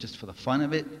just for the fun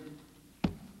of it.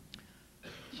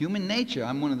 Human nature,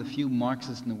 I'm one of the few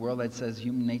Marxists in the world that says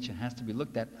human nature has to be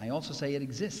looked at. I also say it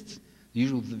exists. The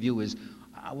usual view is,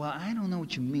 well, I don't know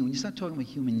what you mean. When you start talking about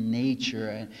human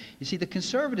nature, you see, the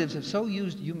conservatives have so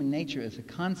used human nature as a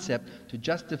concept to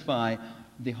justify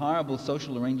the horrible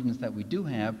social arrangements that we do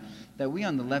have, that we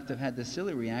on the left have had this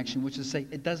silly reaction, which is to say,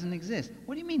 it doesn't exist.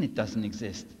 What do you mean it doesn't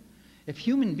exist? If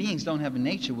human beings don't have a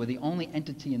nature, we're the only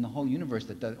entity in the whole universe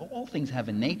that does. All things have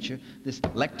a nature. This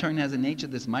lectern has a nature.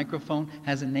 This microphone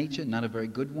has a nature, not a very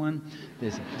good one.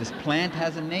 This plant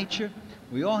has a nature.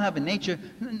 We all have a nature.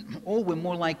 Oh, we're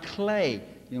more like clay.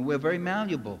 You know, we're very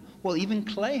malleable. Well, even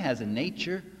clay has a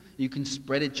nature. You can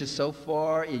spread it just so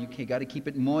far. You got to keep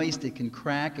it moist. It can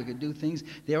crack. It can do things.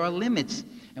 There are limits.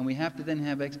 And we have to then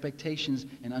have expectations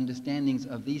and understandings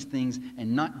of these things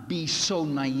and not be so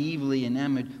naively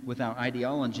enamored with our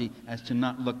ideology as to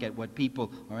not look at what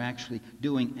people are actually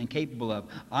doing and capable of.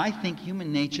 I think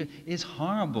human nature is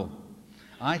horrible.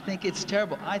 I think it's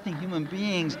terrible. I think human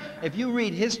beings, if you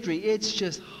read history, it's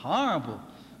just horrible.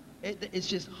 It's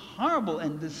just horrible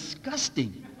and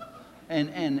disgusting.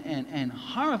 And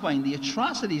horrifying, the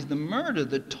atrocities, the murder,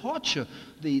 the torture,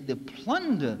 the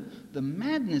plunder, the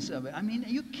madness of it. I mean,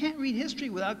 you can't read history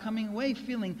without coming away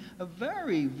feeling a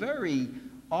very, very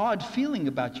odd feeling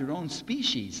about your own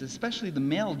species, especially the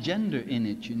male gender in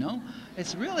it, you know?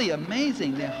 It's really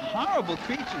amazing. They're horrible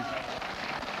creatures.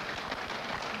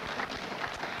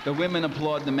 The women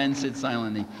applaud, the men sit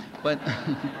silently.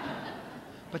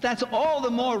 But that's all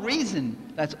the more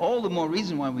reason. That's all the more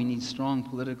reason why we need strong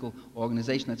political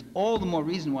organization. That's all the more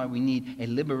reason why we need a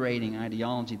liberating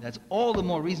ideology. That's all the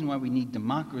more reason why we need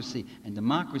democracy. And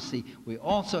democracy, we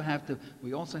also have to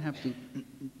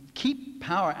keep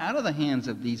power out of the hands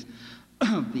of these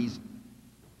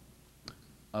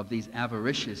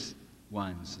avaricious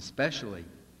ones, especially.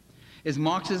 Is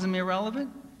Marxism irrelevant?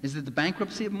 Is it the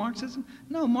bankruptcy of Marxism?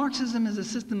 No, Marxism is a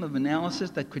system of analysis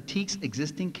that critiques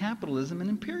existing capitalism and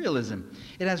imperialism.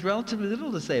 It has relatively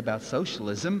little to say about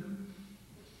socialism.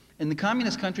 In the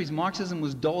communist countries, Marxism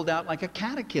was doled out like a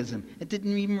catechism. It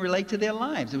didn't even relate to their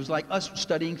lives. It was like us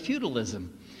studying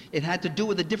feudalism. It had to do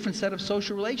with a different set of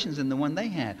social relations than the one they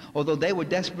had, although they were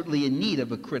desperately in need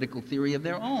of a critical theory of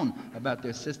their own about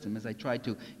their system, as I tried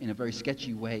to, in a very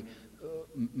sketchy way,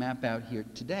 map out here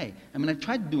today. I mean, I've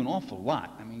tried to do an awful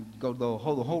lot. I mean, go the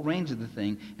whole range of the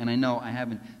thing, and I know I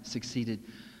haven't succeeded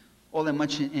all that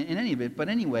much in any of it, but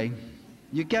anyway,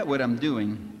 you get what I'm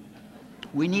doing.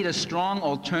 We need a strong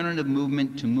alternative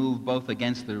movement to move both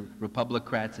against the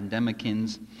Republicrats and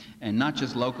Demokins, and not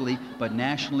just locally, but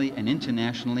nationally and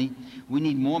internationally. We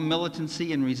need more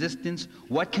militancy and resistance.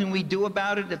 What can we do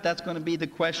about it, if that's going to be the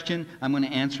question? I'm going to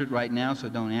answer it right now, so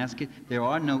don't ask it. There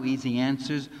are no easy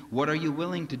answers. What are you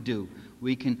willing to do?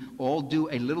 We can all do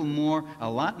a little more, a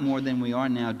lot more than we are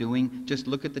now doing. Just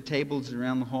look at the tables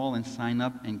around the hall and sign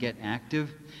up and get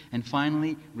active. And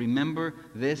finally, remember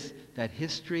this, that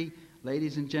history,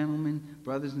 ladies and gentlemen,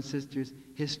 brothers and sisters,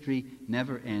 history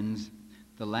never ends.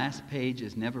 The last page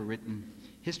is never written.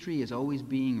 History is always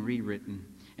being rewritten,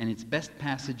 and its best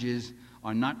passages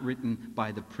are not written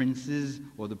by the princes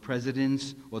or the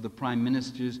presidents or the prime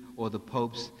ministers or the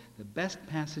popes. The best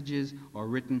passages are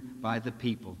written by the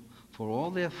people. For all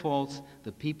their faults,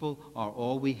 the people are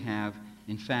all we have.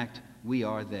 In fact, we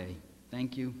are they.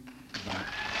 Thank you. Bye.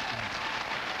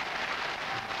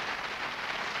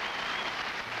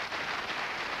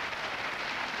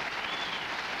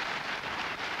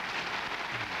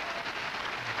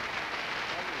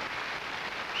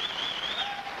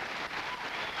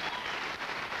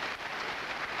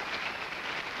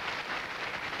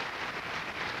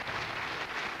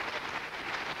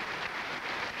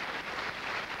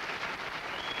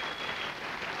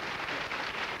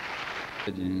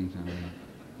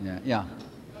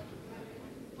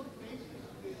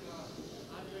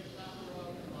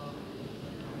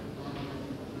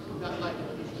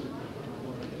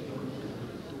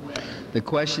 The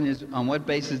question is, on what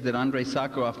basis did Andrei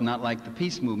Sakharov not like the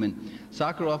peace movement?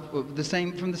 Sakharov, from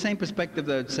the same perspective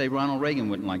that, say, Ronald Reagan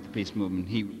wouldn't like the peace movement.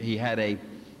 He had a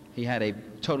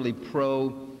totally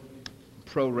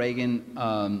pro-Reagan,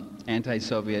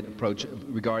 anti-Soviet approach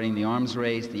regarding the arms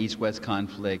race, the East-West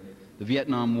conflict, the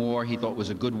Vietnam War. He thought was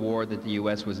a good war that the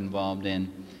U.S. was involved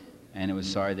in, and it was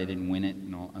sorry they didn't win it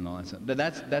and all that stuff. But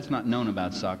that's not known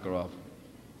about Sakharov.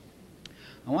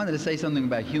 I wanted to say something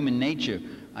about human nature.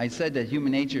 I said that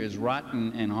human nature is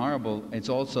rotten and horrible. It's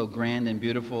also grand and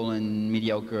beautiful and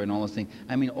mediocre and all those things.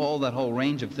 I mean, all that whole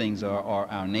range of things are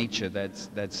our nature.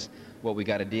 That's what we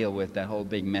got to deal with, that whole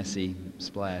big messy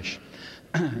splash.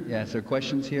 Yeah, so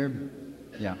questions here?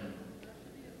 Yeah.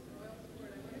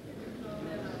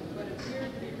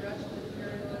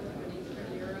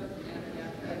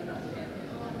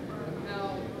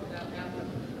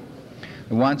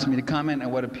 It wants me to comment on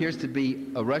what appears to be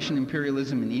a Russian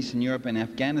imperialism in Eastern Europe and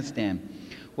Afghanistan.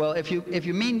 Well, if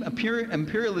you mean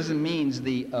imperialism means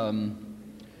the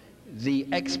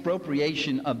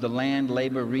expropriation of the land,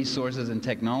 labor, resources, and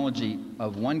technology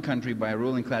of one country by a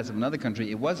ruling class of another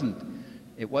country, it wasn't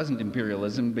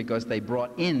imperialism, because they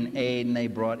brought in aid and they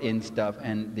brought in stuff,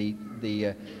 and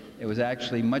it was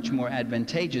actually much more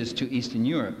advantageous to Eastern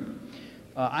Europe.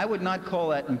 I would not call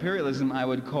that imperialism. I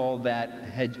would call that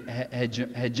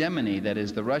hegemony. That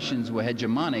is, the Russians were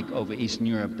hegemonic over Eastern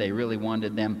Europe. They really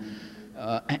wanted them,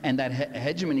 and that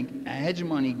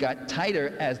hegemony got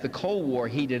tighter as the Cold War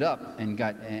heated up and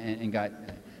got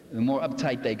the more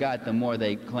uptight they got, the more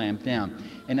they clamped down.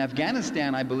 In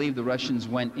Afghanistan, I believe the Russians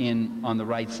went in on the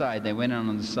right side. They went in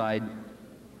on the side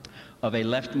of a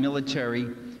left military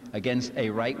against a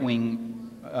right-wing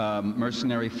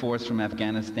mercenary force from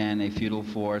Afghanistan, a feudal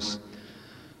force.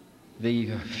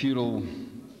 The feudal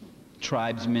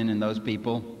tribesmen and those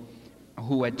people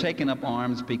who had taken up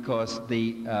arms because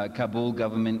the Kabul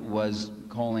government was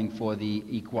calling for the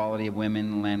equality of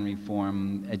women, land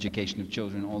reform, education of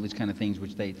children, all these kind of things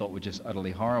which they thought were just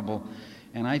utterly horrible.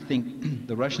 And I think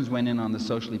the Russians went in on the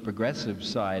socially progressive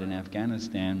side in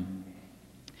Afghanistan,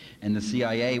 and the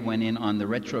CIA went in on the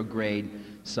retrograde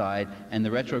side, and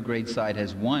the retrograde side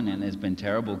has won, and there's been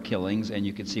terrible killings, and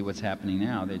you can see what's happening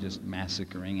now. They're just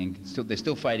massacring, and they're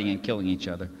still fighting and killing each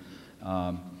other.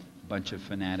 Bunch of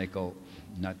fanatical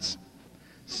nuts.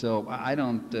 So I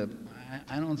don't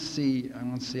see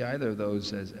either of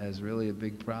those as really a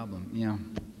big problem. Yeah.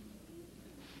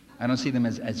 I don't see them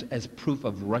as proof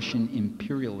of Russian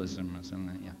imperialism or something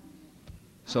like that. Yeah.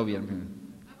 Soviet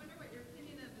imperialism. I wonder what your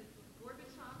opinion of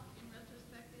Gorbachev in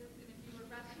retrospective, and if you were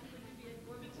Russian, would you be a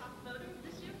Gorbachev voter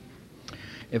this year?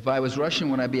 If I was Russian,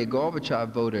 would I be a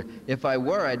Gorbachev voter? If I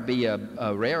were, I'd be a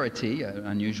rarity, an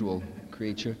unusual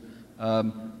creature.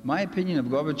 My opinion of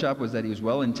Gorbachev was that he was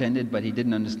well-intended, but he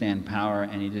didn't understand power,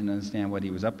 and he didn't understand what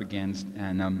he was up against.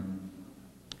 And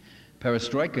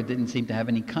Perestroika didn't seem to have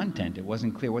any content. It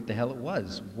wasn't clear what the hell it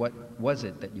was. What was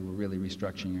it that you were really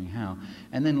restructuring and how?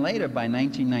 And then later, by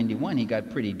 1991, he got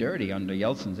pretty dirty under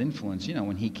Yeltsin's influence, you know,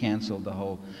 when he canceled the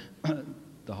whole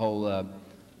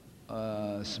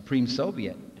Supreme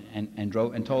Soviet and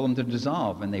told them to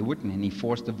dissolve, and they wouldn't, and he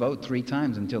forced a vote 3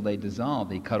 times until they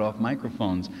dissolved. He cut off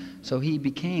microphones. So he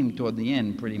became, toward the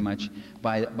end, pretty much,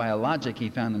 by a logic, he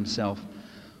found himself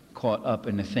caught up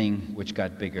in a thing which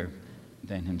got bigger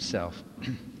than himself.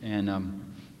 And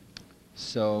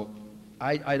so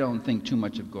I don't think too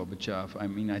much of Gorbachev. I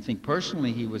mean, I think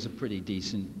personally he was a pretty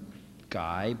decent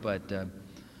guy, but the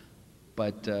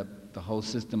whole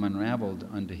system unraveled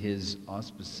under his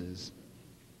auspices,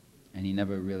 and he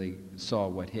never really saw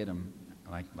what hit him,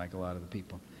 like a lot of the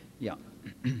people. Yeah. My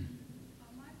question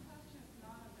is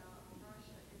not about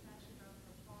Russia, it's actually about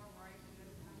the far right in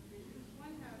this country. Since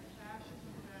one has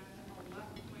fascism and a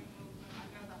left-wing movement, I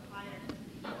know the higher.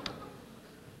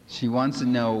 She wants to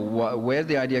know where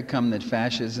the idea come that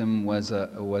fascism was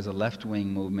a left-wing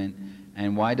movement,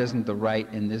 and why doesn't the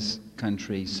right in this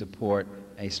country support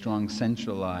a strong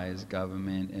centralized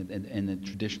government in the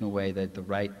traditional way that the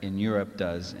right in Europe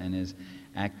does, and is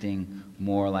acting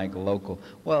more like local.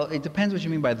 Well, it depends what you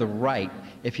mean by the right.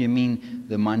 If you mean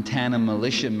the Montana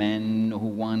militiamen who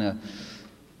want to,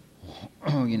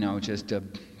 you know, just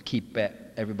keep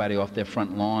everybody off their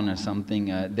front lawn or something,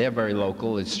 they're very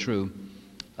local, it's true.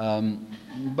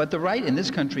 But the right in this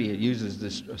country, it uses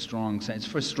this strong sense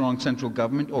for strong central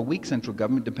government or weak central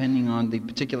government, depending on the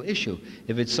particular issue.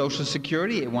 If it's Social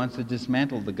Security, it wants to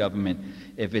dismantle the government.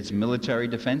 If it's military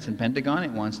defense and Pentagon,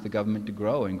 it wants the government to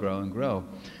grow and grow and grow.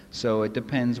 So it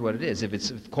depends what it is. If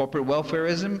it's corporate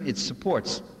welfareism, it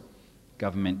supports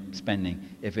government spending.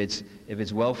 If it's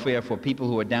welfare for people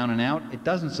who are down and out, it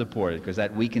doesn't support it, because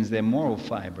that weakens their moral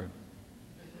fiber.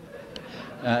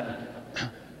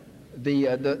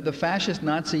 The fascist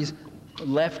Nazis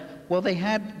left. Well, they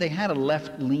had a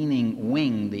left-leaning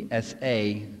wing, the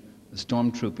SA, the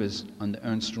stormtroopers under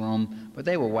Ernst Röhm, but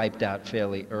they were wiped out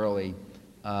fairly early.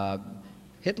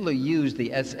 Hitler used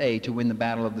the SA to win the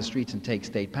battle of the streets and take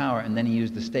state power, and then he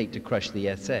used the state to crush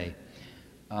the SA.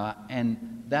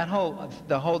 And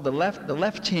the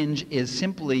left hinge is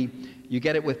simply, you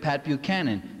get it with Pat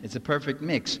Buchanan. It's a perfect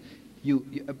mix.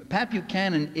 Pat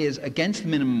Buchanan is against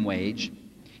minimum wage.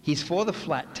 He's for the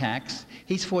flat tax.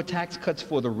 He's for tax cuts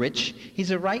for the rich. He's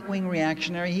a right-wing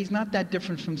reactionary. He's not that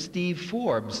different from Steve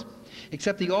Forbes,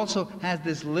 except he also has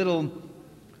this little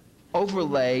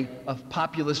overlay of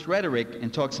populist rhetoric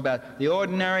and talks about the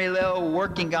ordinary little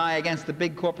working guy against the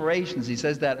big corporations. He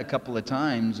says that a couple of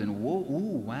times, and whoa,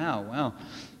 ooh, wow.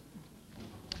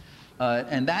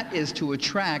 And that is to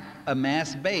attract a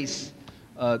mass base.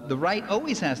 The right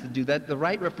always has to do that. The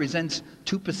right represents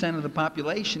 2% of the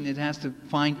population. It has to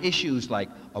find issues like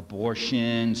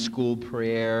abortion, school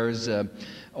prayers,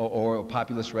 or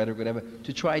populist rhetoric, whatever,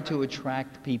 to try to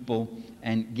attract people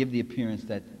and give the appearance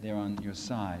that they're on your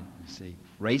side, you see.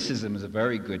 Racism is a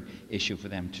very good issue for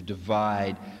them, to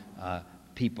divide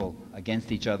people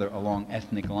against each other along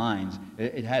ethnic lines.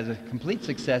 It has a complete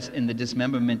success in the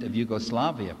dismemberment of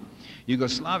Yugoslavia.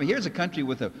 Here's a country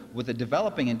with a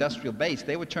developing industrial base.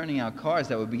 They were turning out cars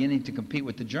that were beginning to compete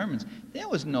with the Germans. There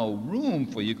was no room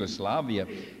for Yugoslavia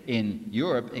in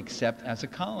Europe except as a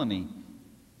colony.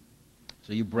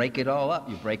 So you break it all up.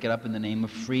 You break it up in the name of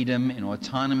freedom and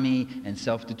autonomy and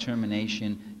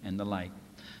self-determination and the like.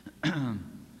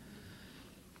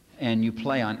 And you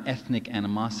play on ethnic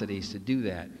animosities to do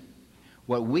that.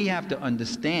 What we have to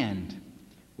understand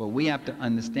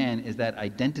is that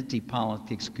identity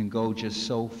politics can go just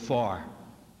so far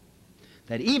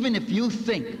that even if you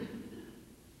think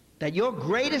that your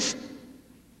greatest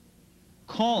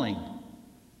calling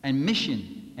and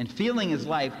mission and feeling in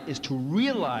life is to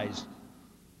realize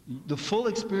the full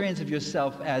experience of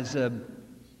yourself as a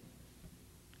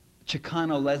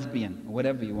Chicano lesbian, or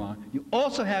whatever you are, you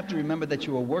also have to remember that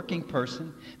you're a working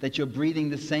person, that you're breathing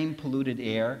the same polluted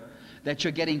air, that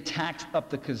you're getting taxed up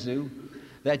the kazoo,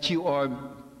 that you are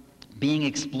being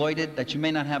exploited, that you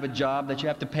may not have a job, that you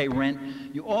have to pay rent.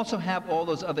 You also have all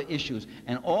those other issues.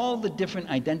 And all the different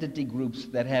identity groups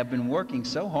that have been working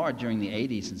so hard during the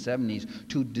 80s and 70s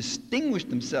to distinguish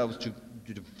themselves, to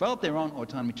develop their own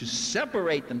autonomy, to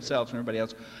separate themselves from everybody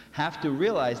else, have to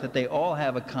realize that they all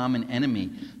have a common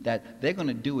enemy, that they're going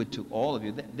to do it to all of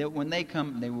you. When they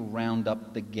come, they will round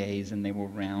up the gays, and they will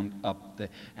round up the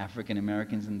African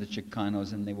Americans and the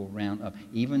Chicanos, and they will round up,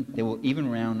 they will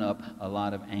even round up a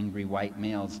lot of angry white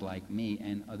males like me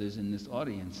and others in this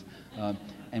audience.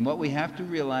 And what we have to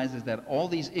realize is that all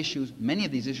these issues, many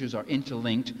of these issues are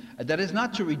interlinked. That is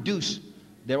not to reduce.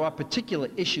 There are particular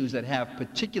issues that have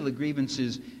particular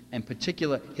grievances and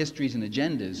particular histories and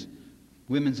agendas.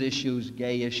 Women's issues,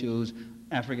 gay issues,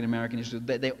 African American issues,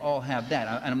 they all have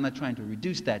that. And I'm not trying to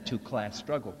reduce that to class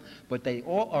struggle. But they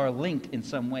all are linked in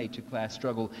some way to class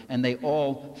struggle, and they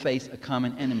all face a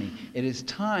common enemy. It is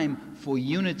time for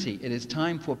unity. It is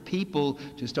time for people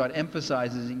to start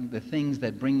emphasizing the things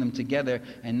that bring them together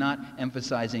and not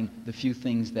emphasizing the few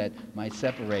things that might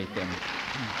separate them.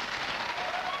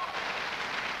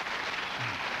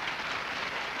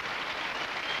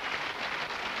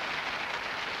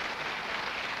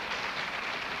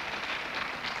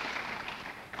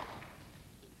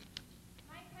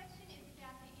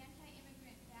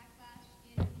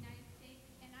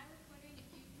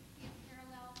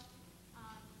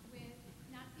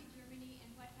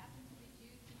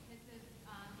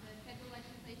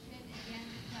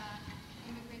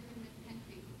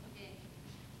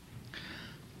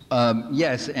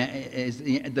 Yes.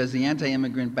 Does the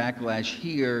anti-immigrant backlash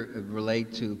here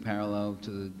relate to parallel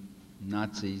to the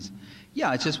Nazis?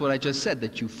 Yeah, it's just what I just said,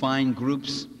 that you find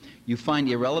groups, you find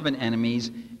irrelevant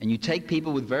enemies, and you take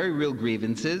people with very real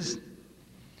grievances,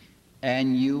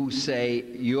 and you say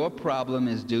your problem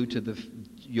is due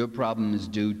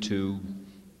to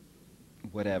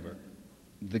whatever.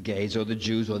 The gays or the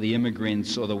Jews or the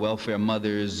immigrants or the welfare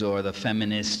mothers or the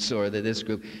feminists or this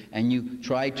group, and you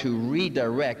try to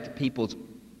redirect people's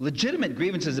legitimate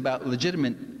grievances about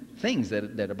legitimate things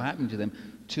that are happening to them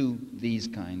to these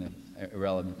kind of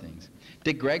irrelevant things.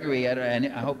 Dick Gregory, and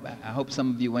I hope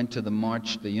some of you went to the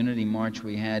march, the Unity March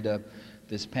we had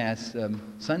this past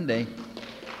Sunday.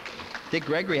 Dick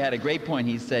Gregory had a great point.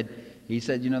 He said,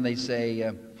 you know, they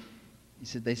say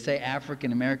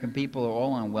African American people are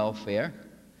all on welfare.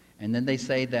 And then they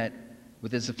say that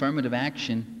with this affirmative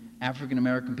action, African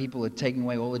American people are taking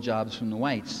away all the jobs from the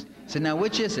whites. So now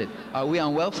which is it? Are we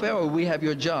on welfare or we have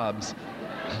your jobs?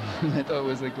 I thought it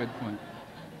was a good point.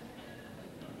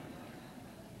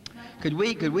 Could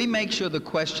we make sure the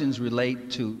questions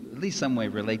relate to, at least some way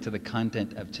relate to the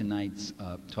content of tonight's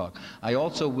talk? I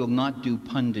also will not do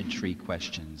punditry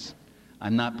questions.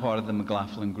 I'm not part of the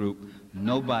McLaughlin group.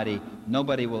 Nobody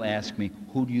will ask me,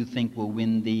 who do you think will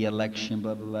win the election,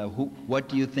 blah, blah, blah. What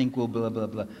do you think will blah, blah,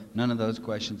 blah. None of those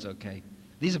questions, okay.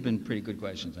 These have been pretty good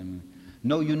questions. I mean,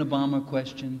 no Unabomber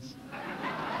questions.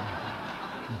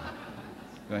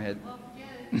 Go ahead. Well,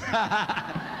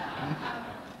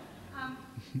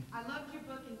 I loved your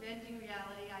book, Inventing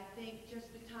Reality. I think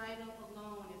just the title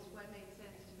alone is what made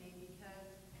sense to me because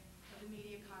of the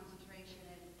media concentration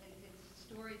and its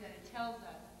story that it tells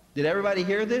us. Did everybody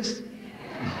hear this?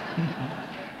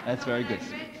 That's very good.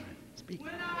 Speak.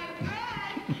 When I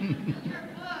read your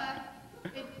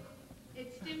book,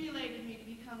 it stimulated me to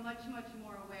become much, much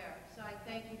more aware. So I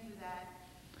thank you for that.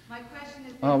 My question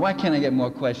is... Oh, why can't I get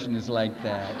more questions like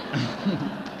that?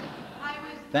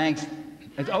 Thanks.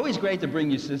 It's always great to bring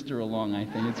your sister along, I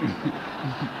think. It's I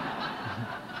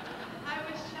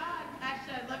was shocked.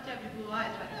 Actually, I'd love to have your blue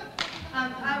eyes, but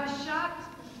I was shocked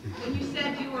when you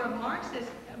said you were a Marxist.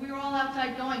 We were all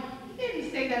outside going, he didn't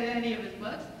say that in any of his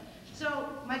books. So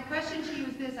my question to you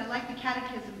is this. I like the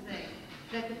catechism thing,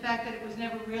 that the fact that it was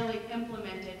never really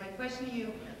implemented. My question to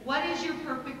you, what is your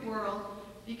perfect world?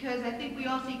 Because I think we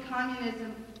all see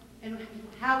communism and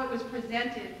how it was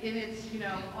presented in its,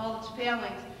 all its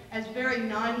failings as very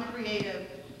non-creative,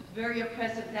 very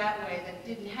oppressive that way, that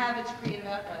didn't have its creative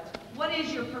outlets. What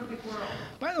is your perfect world?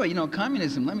 By the way,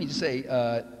 communism, let me just say,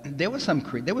 there was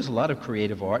a lot of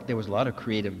creative art, there was a lot of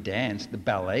creative dance. The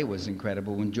ballet was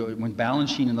incredible. When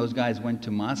Balanchine and those guys went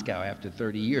to Moscow after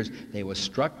 30 years, they were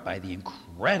struck by the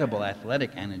incredible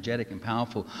athletic, energetic, and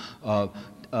powerful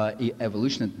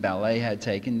evolution that ballet had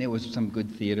taken. There was some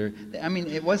good theater. I mean,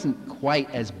 it wasn't quite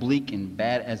as bleak and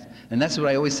bad as, and that's what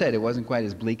I always said, it wasn't quite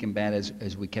as bleak and bad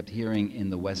as we kept hearing in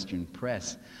the Western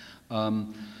press.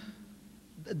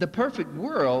 The perfect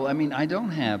world, I mean, I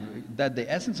don't have, that the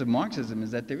essence of Marxism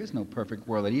is that there is no perfect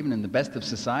world, that even in the best of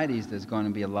societies there's going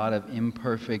to be a lot of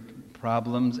imperfect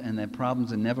problems, and that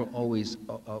problems are never always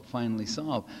finally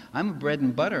solved. I'm a bread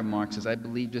and butter Marxist. I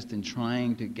believe just in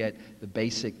trying to get the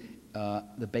basic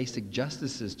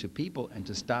justices to people and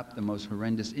to stop the most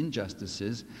horrendous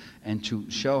injustices and to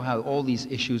show how all these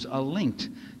issues are linked.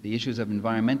 The issues of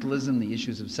environmentalism, the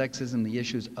issues of sexism, the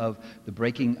issues of the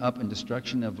breaking up and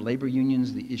destruction of labor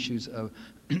unions, the issues of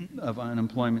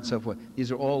unemployment, so forth.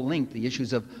 These are all linked. The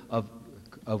issues of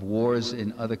wars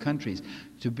in other countries.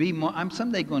 To be more, I'm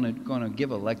someday going to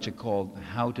give a lecture called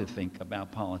How to Think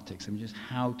About Politics. I mean, just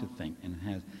how to think, and it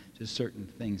has just certain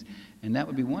things. And that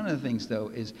would be one of the things, though,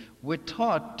 is we're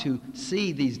taught to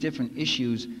see these different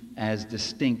issues as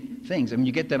distinct things. I mean,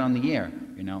 you get that on the air,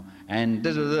 and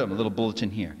there's a little bulletin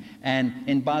here. And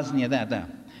in Bosnia, that.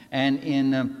 And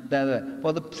in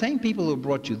well, the same people who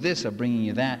brought you this are bringing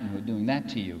you that and who are doing that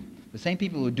to you. The same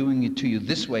people who are doing it to you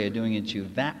this way are doing it to you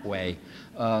that way.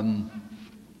 And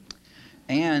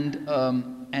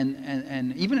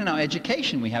even in our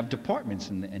education, we have departments,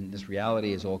 and this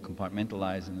reality is all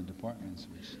compartmentalized in the departments,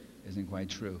 which isn't quite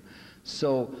true.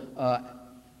 So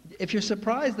if you're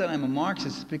surprised that I'm a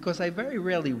Marxist, it's because I very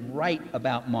rarely write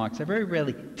about Marx. I very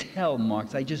rarely tell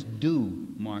Marx. I just do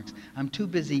Marx. I'm too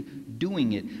busy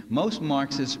doing it. Most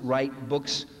Marxists write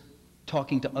books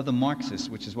talking to other Marxists,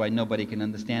 which is why nobody can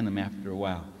understand them after a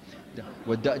while.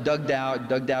 What Doug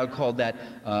Dowd called that,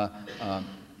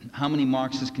 how many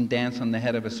Marxists can dance on the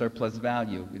head of a surplus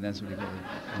value? That's what he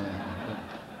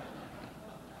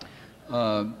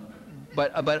called it.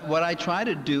 But what I try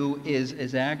to do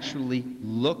is actually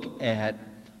look at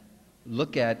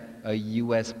a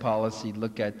U.S. policy,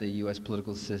 look at the U.S.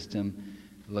 political system,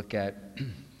 look at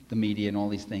the media and all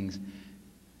these things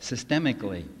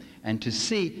systemically, and to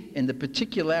see in the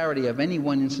particularity of any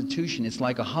one institution, it's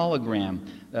like a hologram.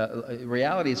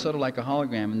 Reality is sort of like a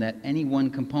hologram in that any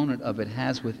one component of it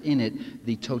has within it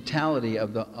the totality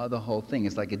of the whole thing.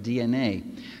 It's like a DNA.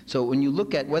 So when you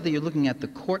look at, whether you're looking at the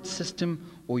court system,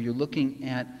 or you're looking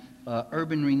at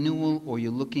urban renewal, or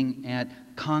you're looking at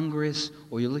Congress,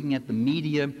 or you're looking at the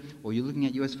media, or you're looking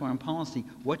at U.S. foreign policy,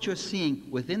 what you're seeing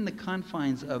within the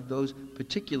confines of those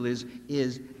particulars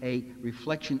is a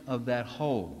reflection of that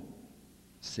whole.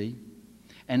 See?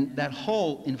 And that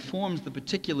whole informs the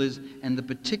particulars, and the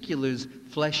particulars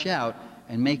flesh out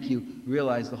and make you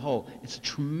realize the whole. It's a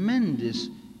tremendous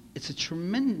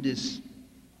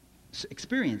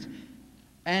experience.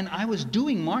 And I was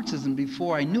doing Marxism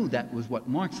before I knew that was what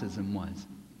Marxism was.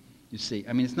 You see,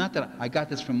 I mean, it's not that I got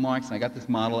this from Marx and I got this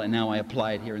model and now I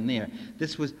apply it here and there.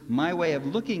 This was my way of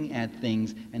looking at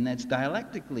things, and that's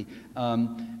dialectically.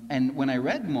 And when I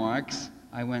read Marx,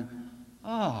 I went,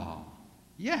 oh,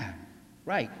 yeah,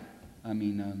 right. I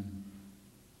mean,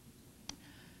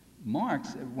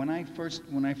 Marx, when I first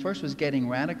was getting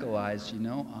radicalized, you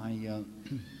know,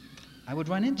 I would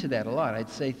run into that a lot. I'd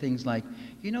say things like,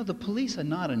 you know, the police are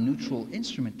not a neutral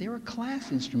instrument. They're a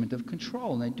class instrument of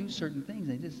control, and they do certain things.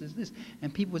 They this.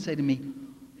 And people would say to me,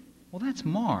 well, that's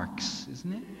Marx,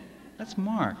 isn't it? That's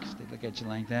Marx. They'd look at you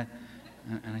like that.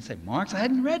 And I say, Marx? I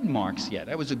hadn't read Marx yet.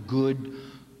 I was a good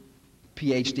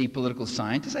PhD political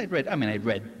scientist. I'd read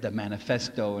the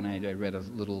Manifesto, and I read a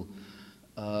little,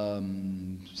 I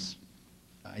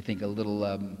think a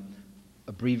little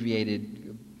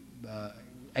abbreviated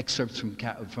excerpts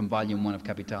from Volume 1 of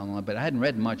Capital, but I hadn't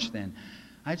read much then.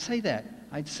 I'd say that.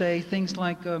 I'd say things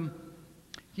like,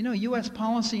 you know, U.S.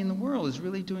 policy in the world is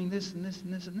really doing this and this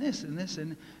and this and this and this,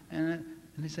 and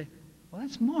they say, well,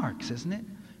 that's Marx, isn't it?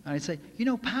 And I'd say, you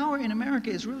know, power in America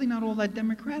is really not all that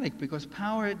democratic because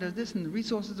power does this and the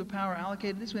resources of power are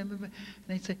allocated this way. And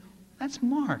they'd say, that's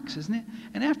Marx, isn't it?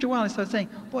 And after a while, I started saying,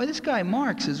 boy, this guy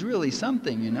Marx is really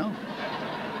something, you know?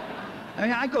 I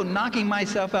mean, I go knocking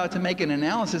myself out to make an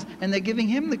analysis, and they're giving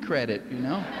him the credit, you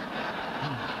know?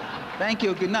 Thank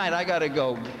you. Good night. I got to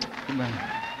go.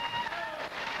 Goodbye.